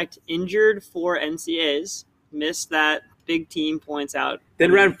respect. Injured for NCAs, missed that big team points out.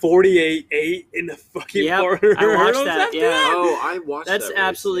 Then ran 48.8 in the fucking Yep, 400 I watched hurdles that, after yeah. that. Oh, I watched That's that race.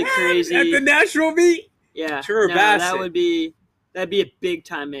 absolutely Yeah, crazy. At the national meet. Yeah, Trevor no, Bassett. that'd be a big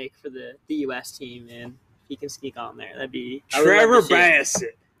time make for the US team, man. If he can sneak on there, that'd be I would love Trevor to see it.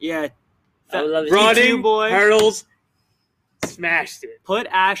 Bassett. yeah. I would love to see Run- it. Running boy. hurdles. Smashed it. Put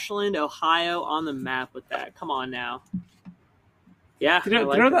Ashland, Ohio on the map with that. Come on now. Yeah, I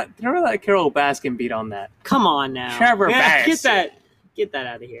like that. Throw that Carol Baskin beat on that. Come on now. Trevor yeah, Bassett. Get that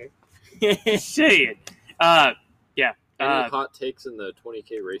out of here. Say it. Yeah. Any hot takes in the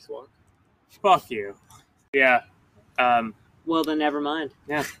 20K race walk? Fuck you. Yeah. Well, then never mind.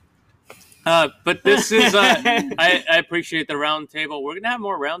 But this is I appreciate the round table. We're gonna have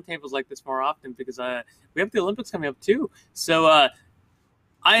more round tables like this more often because we have the Olympics coming up too. So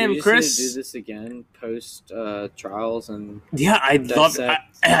I am We just need to Chris. do this again post trials and Yeah, I'd love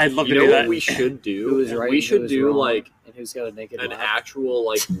I'd love You to know do what that. we should do? who was right. We and who should was do wrong, like and who's got a naked an left. actual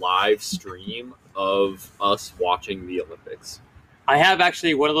like live stream of us watching the Olympics. I have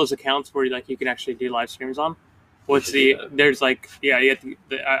actually one of those accounts where like you can actually do live streams on. What's should the do that. there's like yeah you have to,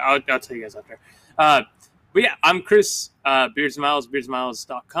 I'll tell you guys after. But yeah, I'm Chris. Beards and Miles,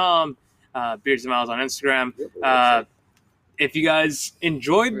 beardsandmiles.com, Beards and Miles on Instagram. If you guys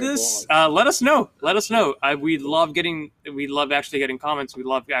enjoyed Great this, let us know. Let us know. We love actually getting comments. We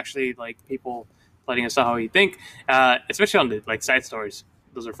love actually like people letting us know how you think, especially on the like side stories.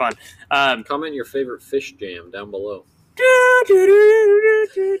 Those are fun. Comment your favorite fish jam down below. If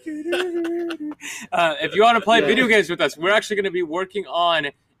you want to play video games with us, we're actually going to be working on,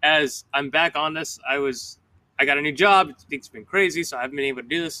 as I'm back on this, I got a new job. It's been crazy, so I haven't been able to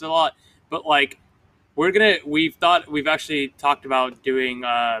do this a lot. But like, we've actually talked about doing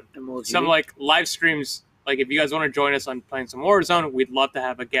some like live streams. Like, if you guys want to join us on playing some Warzone, we'd love to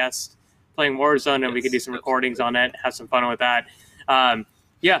have a guest playing Warzone, and we could do some recordings on it, have some fun with that.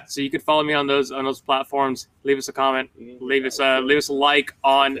 Yeah, so you could follow me on those platforms. Leave us a comment. Leave us a like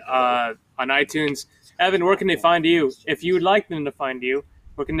on iTunes. Evan, where can they find you? If you would like them to find you,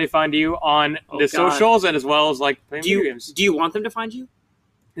 where can they find you on the socials and as well as like playing video games? Do you want them to find you?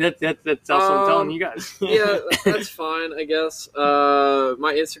 That's also I'm telling you guys. Yeah, that's fine, I guess.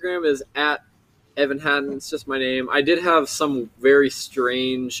 My Instagram is at Evan Hatton. It's just my name. I did have some very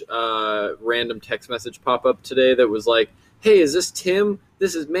strange random text message pop up today that was like, hey, is this Tim?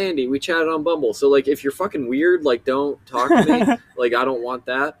 This is Mandy. We chatted on Bumble. So, like, if you're fucking weird, like, don't talk to me. Like, I don't want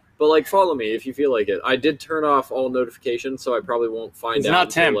that. But, like, follow me if you feel like it. I did turn off all notifications, so I probably won't find out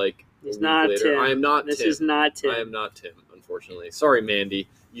until, Tim. like, It's not later. Tim. I am not This Tim. is not Tim. I am not Tim, unfortunately. Sorry, Mandy.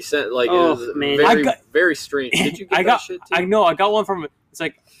 You sent, like, Oh, it was Mandy. very strange. Did you get I that got, shit, too? I know. I got one from. It's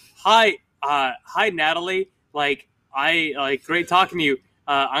like, hi, Natalie. Like, great talking to you.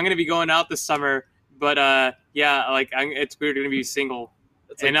 I'm gonna be going out this summer, but yeah, like, it's weird gonna be single.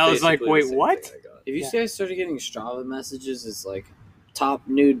 That's, and I was like, basically wait, the same what? thing I got. If you guys started getting Strava messages, it's like top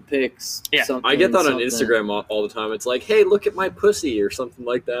nude pics. Yeah. something, I get that on something. Instagram all the time. It's like, hey, look at my pussy or something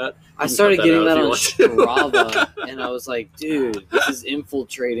like that. I You can started cut getting out that if you on want. Strava, and I was like, dude, this is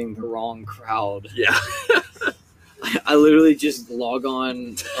infiltrating the wrong crowd. Yeah. I literally just log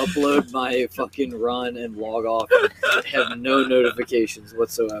on, upload my fucking run, and log off. And have no notifications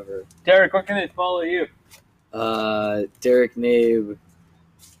whatsoever. Derek, where can they follow you? Derek Nabe.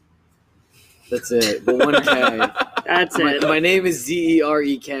 That's it. The 1K. That's it. My name is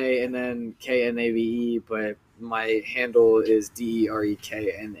Derek, and then Knave, but my handle is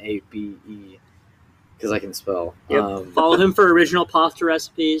DerekNabe because I can spell. Yep. Follow him for original pasta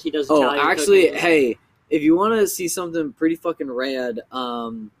recipes. He does Italian actually, cooking. hey, if you want to see something pretty fucking rad,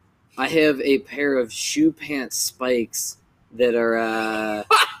 I have a pair of shoe pants spikes that are.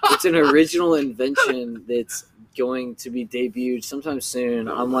 It's an original invention that's going to be debuted sometime soon.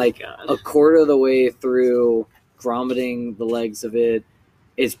 I'm like a quarter of the way through grommeting the legs of it.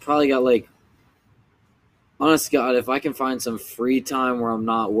 It's probably got like, honest to God, if I can find some free time where I'm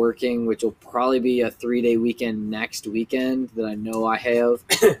not working, which will probably be a 3-day weekend next weekend that I know I have,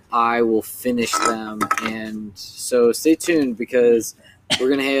 I will finish them. And so stay tuned because we're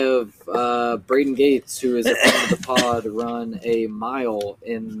going to have Braden Gates, who is a friend of the pod, run a mile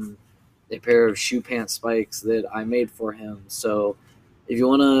in a pair of shoe pants spikes that I made for him. So if you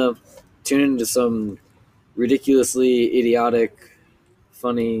want to tune into some ridiculously idiotic,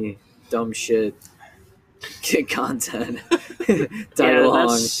 funny, dumb shit content, tag along.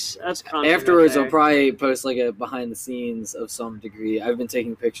 That's content. Afterwards, right I'll probably post like a behind the scenes of some degree. I've been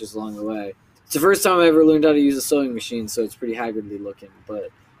taking pictures along the way. It's the first time I ever learned how to use a sewing machine, so it's pretty haggardly looking, but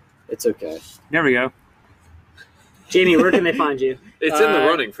it's okay. There we go. Jamie, where can they find you? It's in the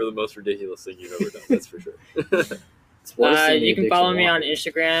running for the most ridiculous thing you've ever done. That's for sure. It's worse than the You can follow addiction me walk. on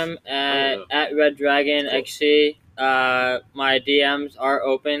Instagram at RedDragonXC. My DMs are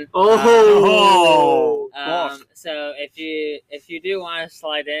open. Oh, So if you do want to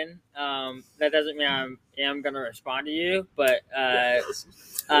slide in, that doesn't mean I am gonna respond to you, but I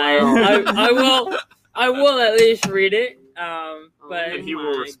will at least read it. But And he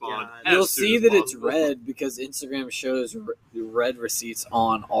will my respond. God. You'll as soon see as that it's possible. red because Instagram shows red receipts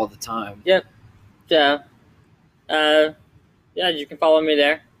on all the time. yeah, you can follow me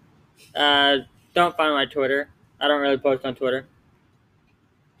there. Don't find my Twitter. I don't really post on Twitter.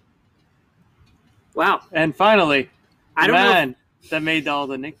 Wow. And finally, I the don't know. man that made all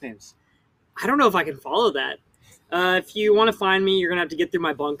the nicknames. I don't know if I can follow that. If you want to find me, you're going to have to get through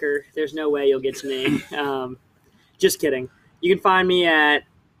my bunker. There's no way you'll get to me. Just kidding. You can find me at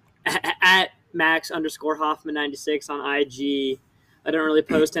Max_Hoffman96 on IG. I don't really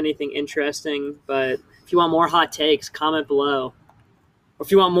post anything interesting, but if you want more hot takes, comment below. Or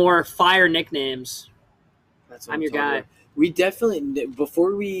if you want more fire nicknames, That's what I'm your talking guy. about. We definitely,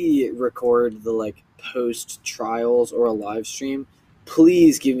 before we record the like post trials or a live stream,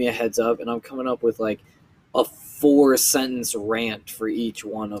 please give me a heads up, and I'm coming up with like a 4-sentence rant for each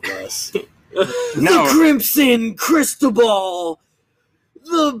one of us. No. The Crimson Cristobal,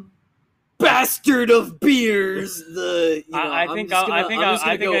 the bastard of beers. I think I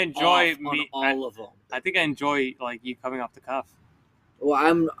enjoy all of them. I think I enjoy like you coming off the cuff.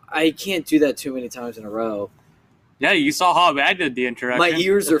 Well, I can't do that too many times in a row. Yeah, you saw how I did the introduction. My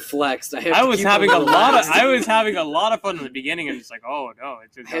ears are flexed. I was having a lot of fun in the beginning, and just like, oh no,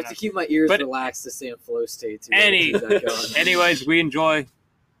 it's just I have to keep my ears relaxed to stay in flow state. Anyways, we enjoyed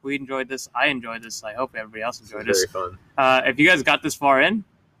this. I enjoyed this. I hope everybody else enjoyed this. Very fun. If you guys got this far in,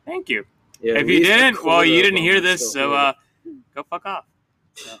 thank you. Yeah, if you didn't, well, you didn't hear this, so go fuck off.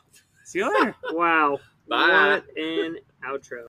 So, see you later. Wow. Bye. What an outro.